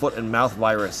such as the foot and mouth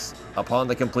virus. Upon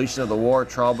the completion of the war,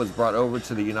 Traub was brought over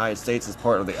to the United States as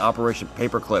part of the Operation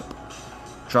Paperclip.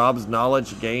 Traub's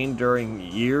knowledge gained during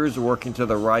years working to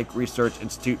the Reich Research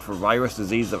Institute for Virus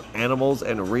Disease of Animals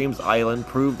and Reams Island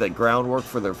proved that groundwork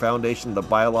for the foundation of the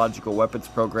Biological Weapons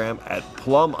Program at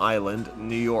Plum Island,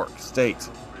 New York State.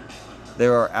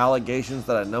 There are allegations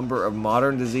that a number of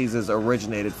modern diseases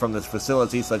originated from this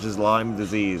facility, such as Lyme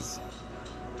disease.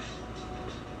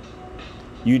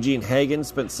 Eugene Hagen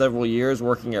spent several years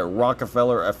working at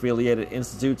Rockefeller-affiliated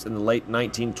institutes in the late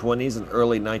 1920s and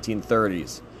early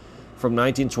 1930s. From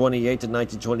 1928 to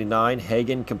 1929,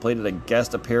 Hagen completed a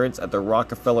guest appearance at the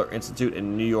Rockefeller Institute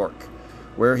in New York,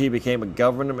 where he became a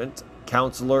government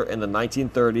counselor in the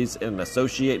 1930s and an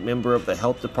associate member of the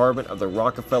health department of the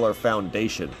Rockefeller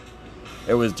Foundation.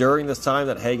 It was during this time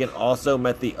that Hagen also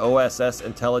met the OSS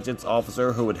intelligence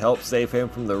officer who would help save him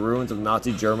from the ruins of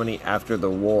Nazi Germany after the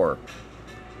war.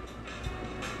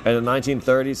 In the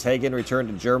 1930s, Hagen returned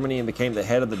to Germany and became the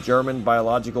head of the German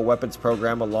Biological Weapons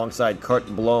Program alongside Kurt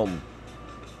Blom.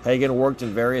 Hagen worked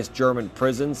in various German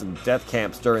prisons and death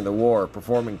camps during the war,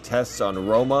 performing tests on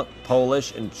Roma,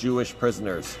 Polish, and Jewish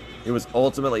prisoners. He was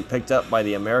ultimately picked up by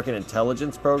the American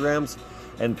intelligence programs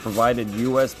and provided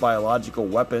U.S. biological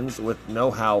weapons with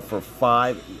know-how for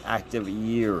 5 active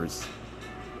years.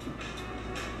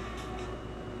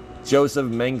 Joseph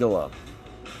Mengele.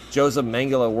 Joseph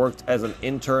Mengele worked as an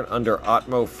intern under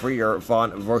Otto Freer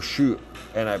von Verschuer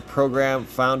in a program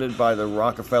founded by the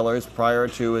Rockefellers prior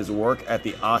to his work at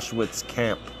the Auschwitz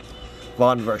camp.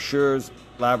 Von Verschuer's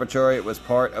laboratory was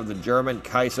part of the German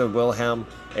Kaiser Wilhelm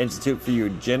Institute for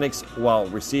Eugenics while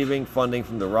receiving funding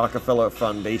from the Rockefeller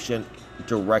Foundation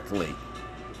directly.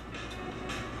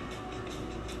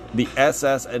 The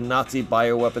SS and Nazi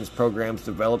bioweapons programs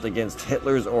developed against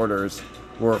Hitler's orders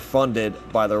were funded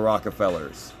by the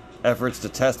Rockefellers. Efforts to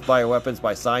test bioweapons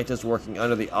by scientists working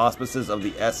under the auspices of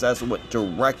the SS went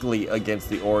directly against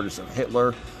the orders of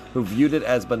Hitler, who viewed it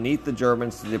as beneath the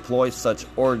Germans to deploy such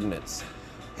ordnance.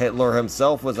 Hitler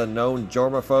himself was a known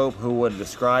germaphobe who would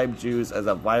describe Jews as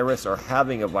a virus or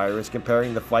having a virus,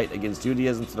 comparing the fight against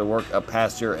Judaism to the work of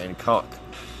Pasteur and Koch.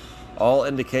 All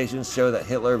indications show that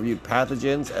Hitler viewed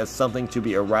pathogens as something to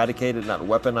be eradicated, not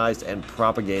weaponized and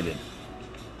propagated.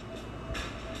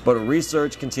 But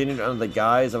research continued under the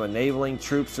guise of enabling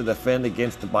troops to defend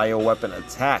against the bioweapon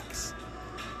attacks.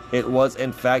 It was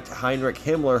in fact Heinrich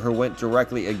Himmler who went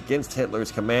directly against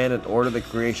Hitler's command and ordered the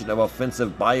creation of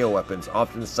offensive bioweapons,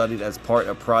 often studied as part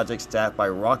of projects staffed by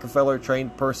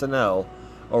Rockefeller-trained personnel,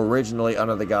 originally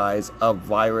under the guise of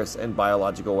virus and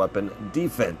biological weapon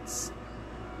defense.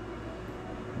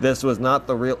 This was not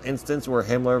the real instance where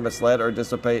Himmler misled or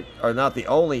disobeyed, or not the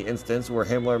only instance where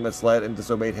Himmler misled and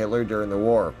disobeyed Hitler during the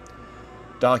war.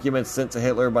 Documents sent to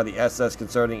Hitler by the SS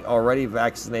concerning already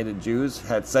vaccinated Jews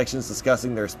had sections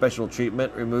discussing their special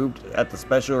treatment removed at the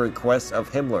special request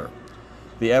of Himmler.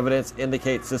 The evidence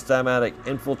indicates systematic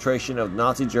infiltration of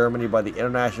Nazi Germany by the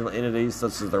international entities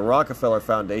such as the Rockefeller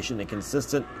Foundation and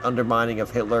consistent undermining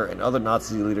of Hitler and other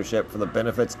Nazi leadership for the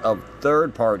benefits of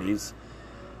third parties,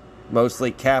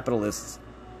 mostly capitalists,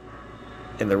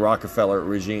 in the Rockefeller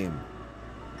regime.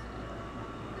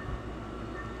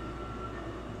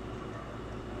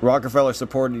 Rockefeller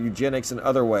supported eugenics in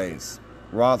other ways.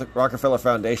 Rockefeller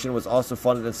Foundation was also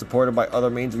funded and supported by other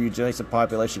means of eugenics and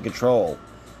population control.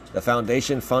 The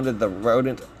foundation funded the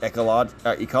Rodent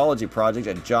Ecology Project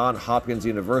at Johns Hopkins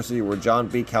University, where John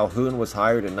B. Calhoun was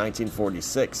hired in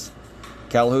 1946.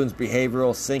 Calhoun's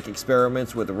behavioral sync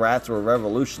experiments with rats were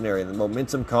revolutionary, and the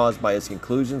momentum caused by his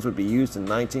conclusions would be used in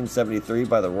 1973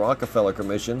 by the Rockefeller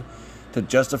Commission to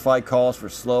justify calls for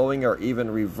slowing or even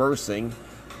reversing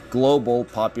global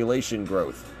population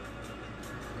growth.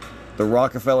 The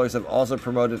Rockefellers have also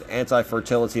promoted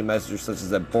anti-fertility measures such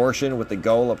as abortion with the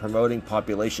goal of promoting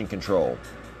population control.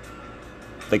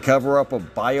 The cover-up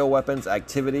of bioweapons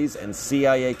activities and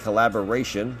CIA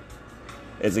collaboration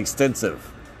is extensive.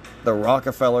 The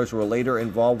Rockefellers were later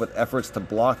involved with efforts to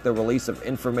block the release of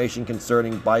information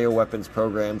concerning bioweapons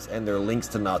programs and their links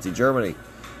to Nazi Germany.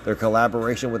 Their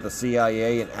collaboration with the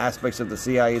CIA and aspects of the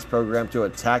CIA's program to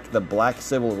attack the black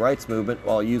civil rights movement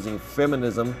while using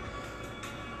feminism,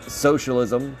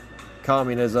 socialism,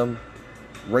 communism,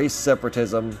 race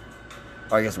separatism,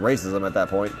 or I guess racism at that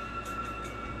point,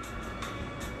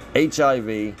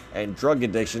 HIV, and drug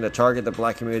addiction to target the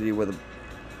black community with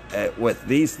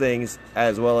these things,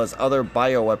 as well as other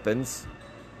bioweapons.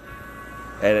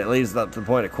 And it leaves up to the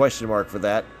point of question mark for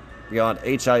that. Beyond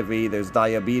HIV, there's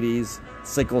diabetes,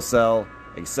 sickle cell,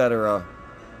 etc.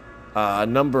 A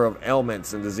number of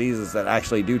ailments and diseases that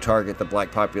actually do target the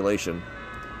black population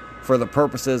for the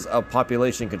purposes of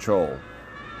population control.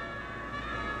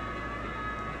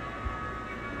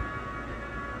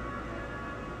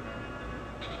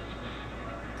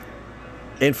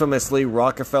 Infamously,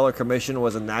 Rockefeller Commission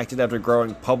was enacted after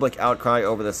growing public outcry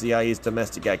over the CIA's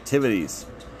domestic activities.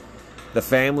 The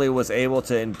family was able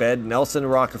to embed Nelson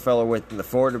Rockefeller within the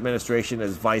Ford administration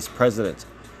as vice president.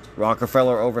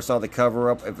 Rockefeller oversaw the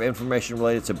cover-up of information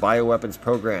related to bioweapons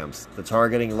programs, the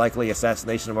targeting likely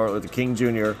assassination of Martin Luther King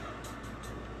Jr.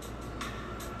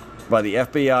 by the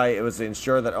FBI. It was to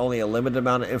ensure that only a limited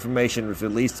amount of information was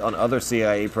released on other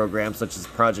CIA programs, such as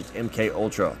Project MK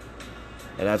Ultra.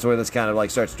 And that's where this kind of like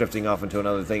starts drifting off into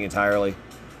another thing entirely.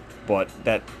 But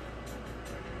that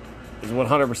is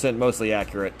 100% mostly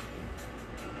accurate.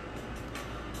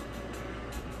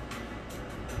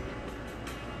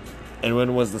 And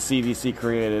when was the CDC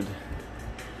created?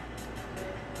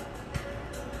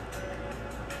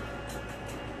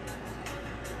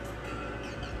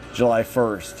 July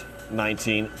 1st,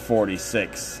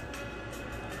 1946.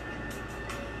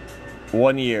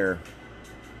 1 year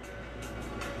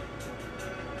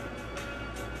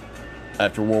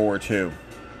after World War II.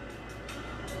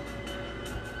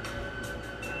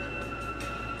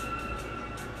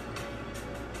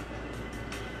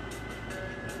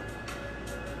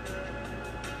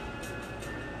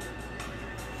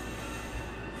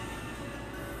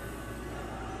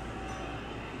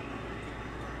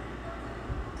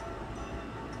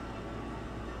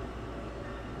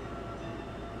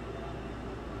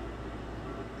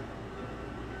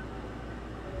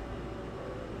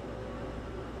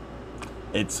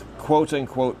 Its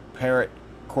quote-unquote parent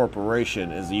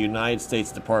corporation is the United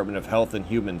States Department of Health and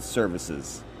Human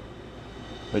Services,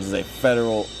 which is a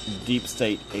federal deep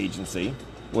state agency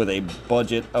with a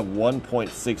budget of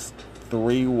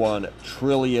 $1.631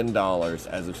 trillion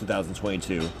as of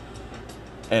 2022,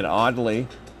 and oddly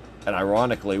and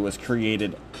ironically was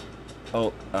created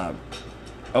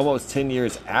almost 10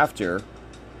 years after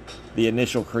the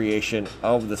initial creation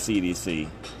of the CDC.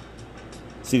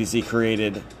 CDC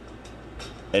created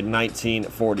in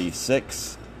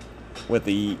 1946, with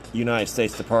the United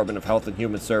States Department of Health and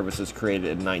Human Services created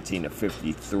in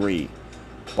 1953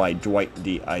 by Dwight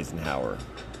D. Eisenhower.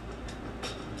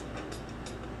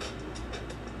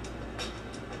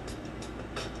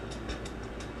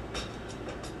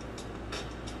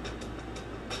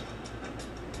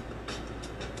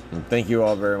 And thank you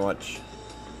all very much.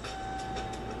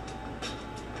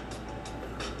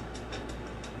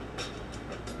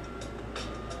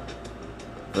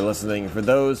 For listening. For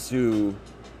those who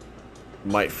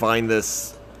might find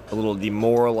this a little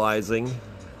demoralizing,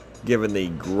 given the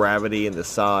gravity and the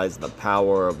size and the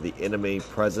power of the enemy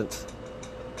present,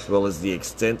 as well as the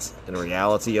extent and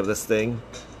reality of this thing,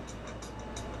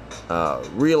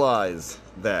 realize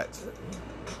that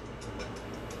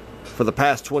for the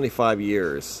past 25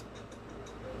 years,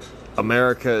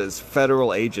 America's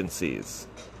federal agencies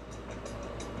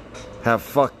have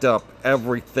fucked up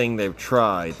everything they've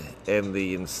tried in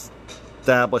the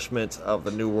establishment of the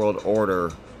New World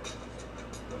Order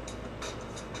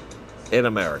in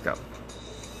America.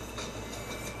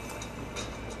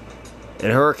 In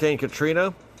Hurricane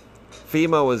Katrina,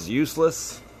 FEMA was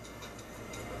useless,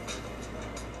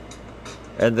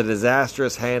 and the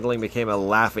disastrous handling became a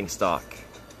laughingstock.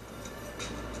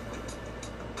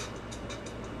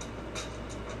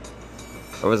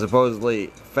 Of a supposedly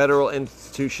federal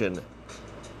institution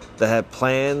that had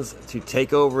plans to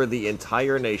take over the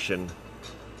entire nation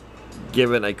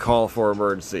given a call for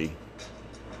emergency.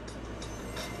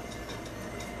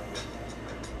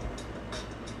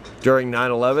 During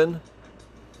 9/11,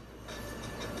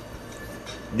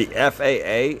 the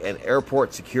FAA and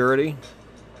airport security,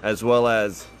 as well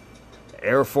as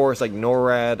Air Force like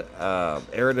NORAD,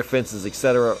 air defenses,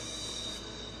 etc.,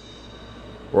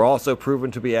 were also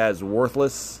proven to be as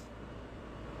worthless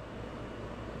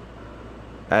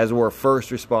as were first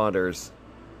responders.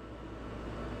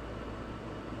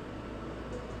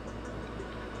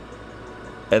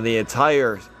 And the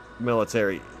entire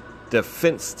military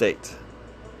defense state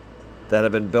that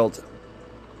had been built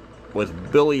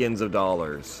with billions of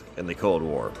dollars in the Cold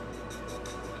War.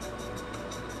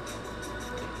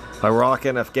 Iraq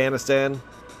and Afghanistan,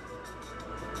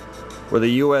 where the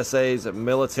USA's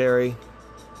military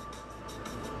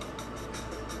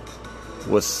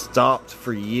was stopped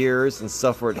for years and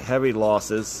suffered heavy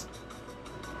losses,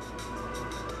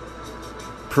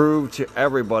 proved to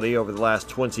everybody over the last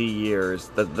 20 years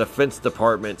that the Defense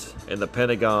Department and the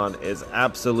Pentagon is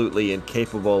absolutely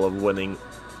incapable of winning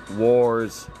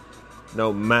wars,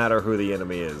 no matter who the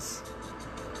enemy is.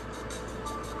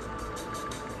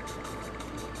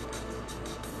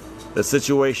 The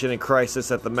situation in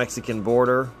crisis at the Mexican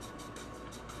border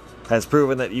has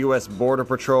proven that U.S. Border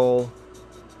Patrol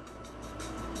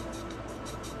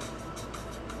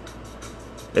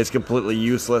is completely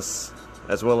useless,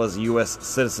 as well as U.S.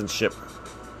 citizenship.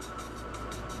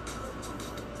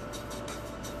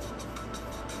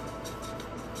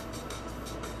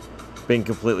 Being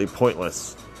completely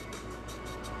pointless.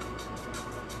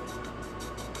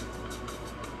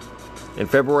 In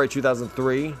February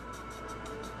 2003,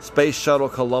 Space Shuttle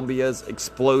Columbia's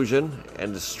explosion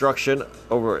and destruction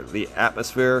over the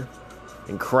atmosphere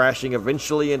and crashing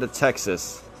eventually into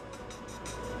Texas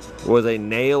was a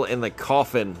nail in the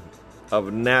coffin of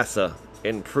NASA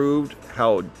and proved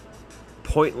how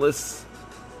pointless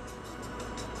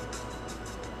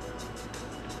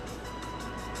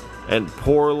and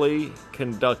poorly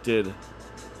conducted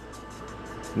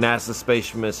NASA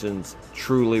space missions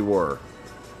truly were,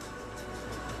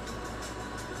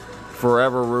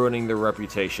 forever ruining their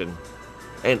reputation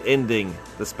and ending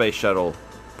the space shuttle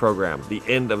program, the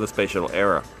end of the space shuttle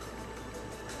era.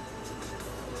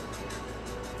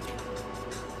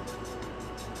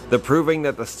 The proving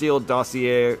that the Steele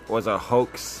dossier was a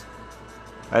hoax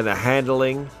and the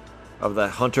handling of the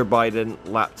Hunter Biden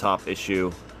laptop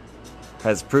issue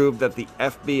has proved that the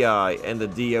FBI and the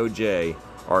DOJ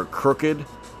are crooked,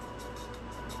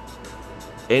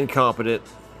 incompetent,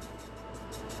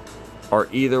 or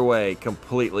either way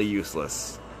completely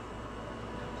useless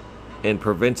in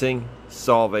preventing,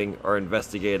 solving, or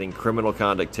investigating criminal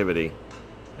conductivity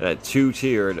in a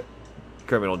two-tiered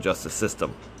criminal justice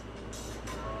system.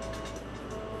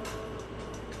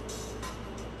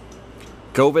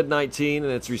 COVID-19 and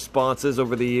its responses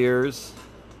over the years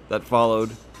that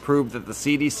followed proved that the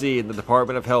CDC and the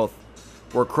Department of Health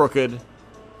were crooked,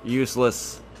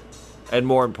 useless, and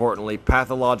more importantly,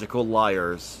 pathological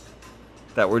liars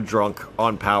that were drunk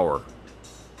on power.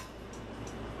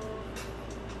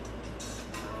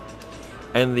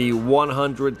 And the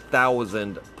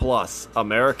 100,000 plus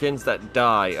Americans that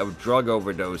die of drug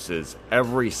overdoses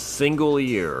every single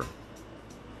year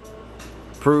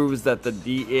proves that the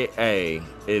DEA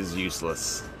is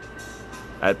useless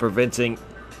at preventing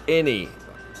any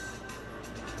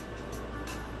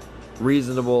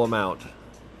reasonable amount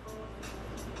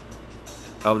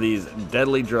of these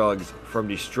deadly drugs from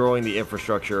destroying the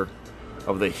infrastructure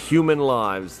of the human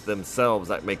lives themselves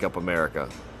that make up America.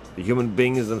 The human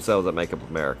beings themselves that make up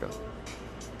America.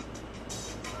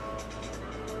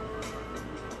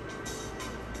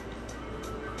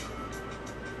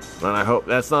 And I hope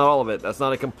that's not all of it. That's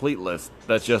not a complete list.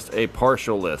 That's just a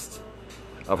partial list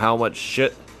of how much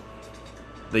shit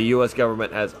the U.S.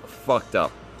 government has fucked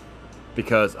up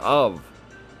because of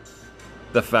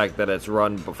the fact that it's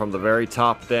run from the very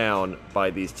top down by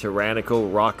these tyrannical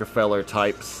Rockefeller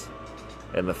types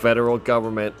and the federal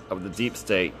government of the deep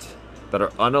state that are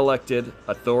unelected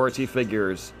authority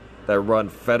figures that run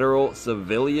federal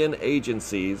civilian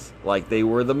agencies like they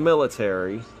were the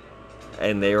military,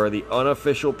 and they are the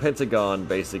unofficial Pentagon,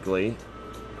 basically,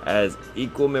 as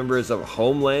equal members of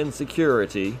Homeland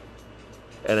Security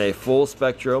in a full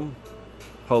spectrum,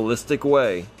 holistic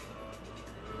way,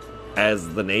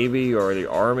 as the Navy or the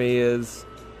Army is,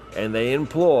 and they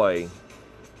employ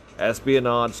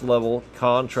espionage level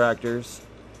contractors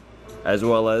as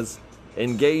well as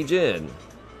engage in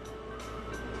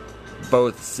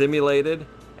both simulated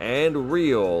and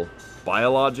real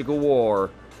biological war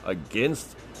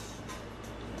against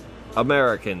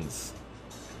Americans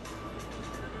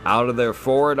out of their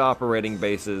forward operating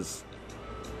bases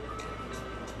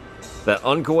that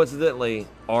uncoincidentally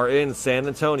are in San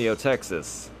Antonio,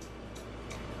 Texas,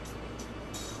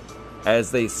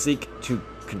 as they seek to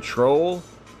control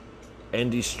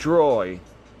and destroy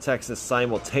Texas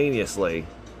simultaneously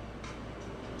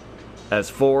as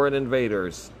foreign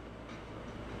invaders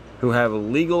who have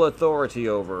legal authority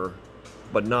over,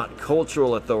 but not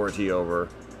cultural authority over,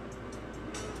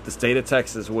 the state of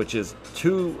Texas, which is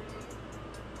two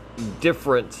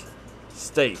different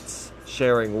states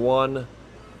sharing one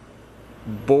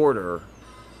border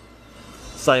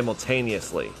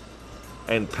simultaneously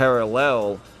and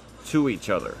parallel to each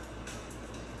other,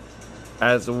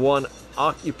 as one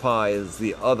occupies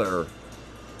the other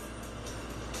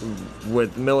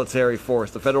with military force,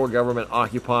 the federal government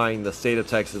occupying the state of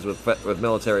Texas with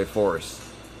military force.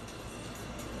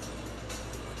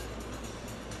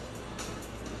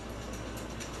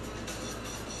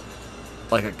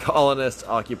 like a colonist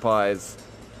occupies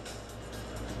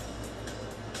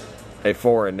a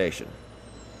foreign nation.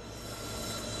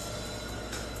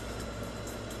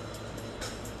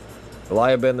 Well,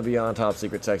 I have been the Beyond Top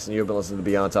Secret Texan. You have been listening to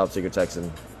Beyond Top Secret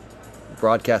Texan,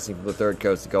 broadcasting from the third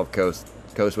coast, the Gulf Coast,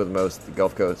 coast with the most, the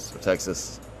Gulf Coast of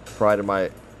Texas. Pride in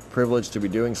my privilege to be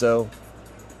doing so.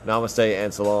 Namaste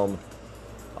and salam.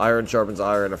 Iron sharpens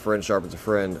iron, a friend sharpens a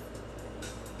friend.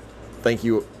 Thank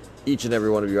you, each and every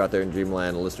one of you out there in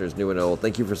Dreamland, listeners new and old.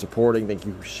 Thank you for supporting. Thank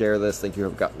you for sharing this. Thank you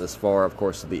for gotten this far, of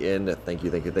course, to the end. Thank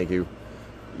you, thank you, thank you.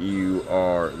 You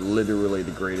are literally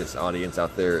the greatest audience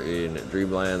out there in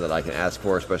Dreamland that I can ask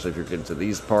for, especially if you're getting to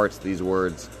these parts, these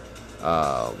words.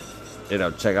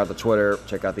 Check out the Twitter,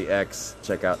 check out the X,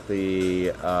 check out the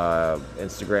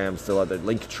Instagram, still at the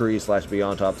Linktree /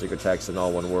 Beyond Top Secret Texan,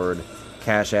 all one word.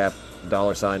 Cash App,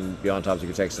 $ Beyond Top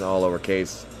Secret Texan, all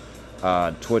lowercase.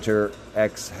 Twitter,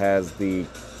 X has the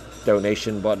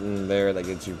donation button there that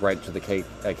gets you right to the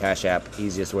Cash App.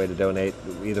 Easiest way to donate,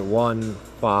 either 1,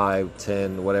 5,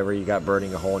 10, whatever you got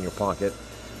burning a hole in your pocket.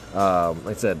 Like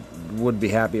I said, would be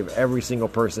happy if every single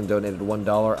person donated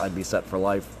 $1. I'd be set for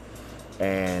life.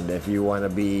 And if you want to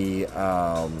be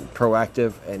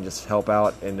proactive and just help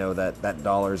out and know that that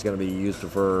dollar is going to be used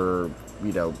for,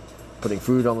 putting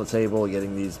food on the table,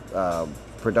 getting these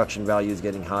production values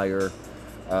getting higher,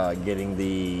 getting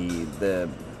the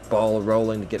ball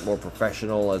rolling to get more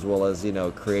professional, as well as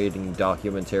creating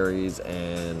documentaries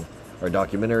and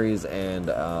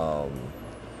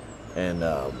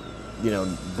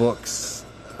books,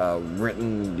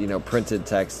 written printed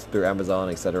text through Amazon,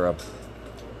 etc.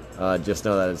 Just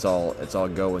know that it's all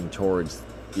going towards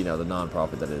the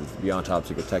nonprofit that is Beyond Top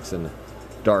Secret Texan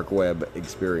Dark Web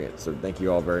Experience. So thank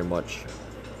you all very much.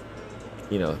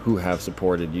 Who have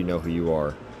supported. You know who you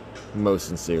are. Most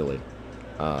sincerely.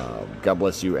 God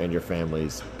bless you and your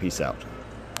families. Peace out.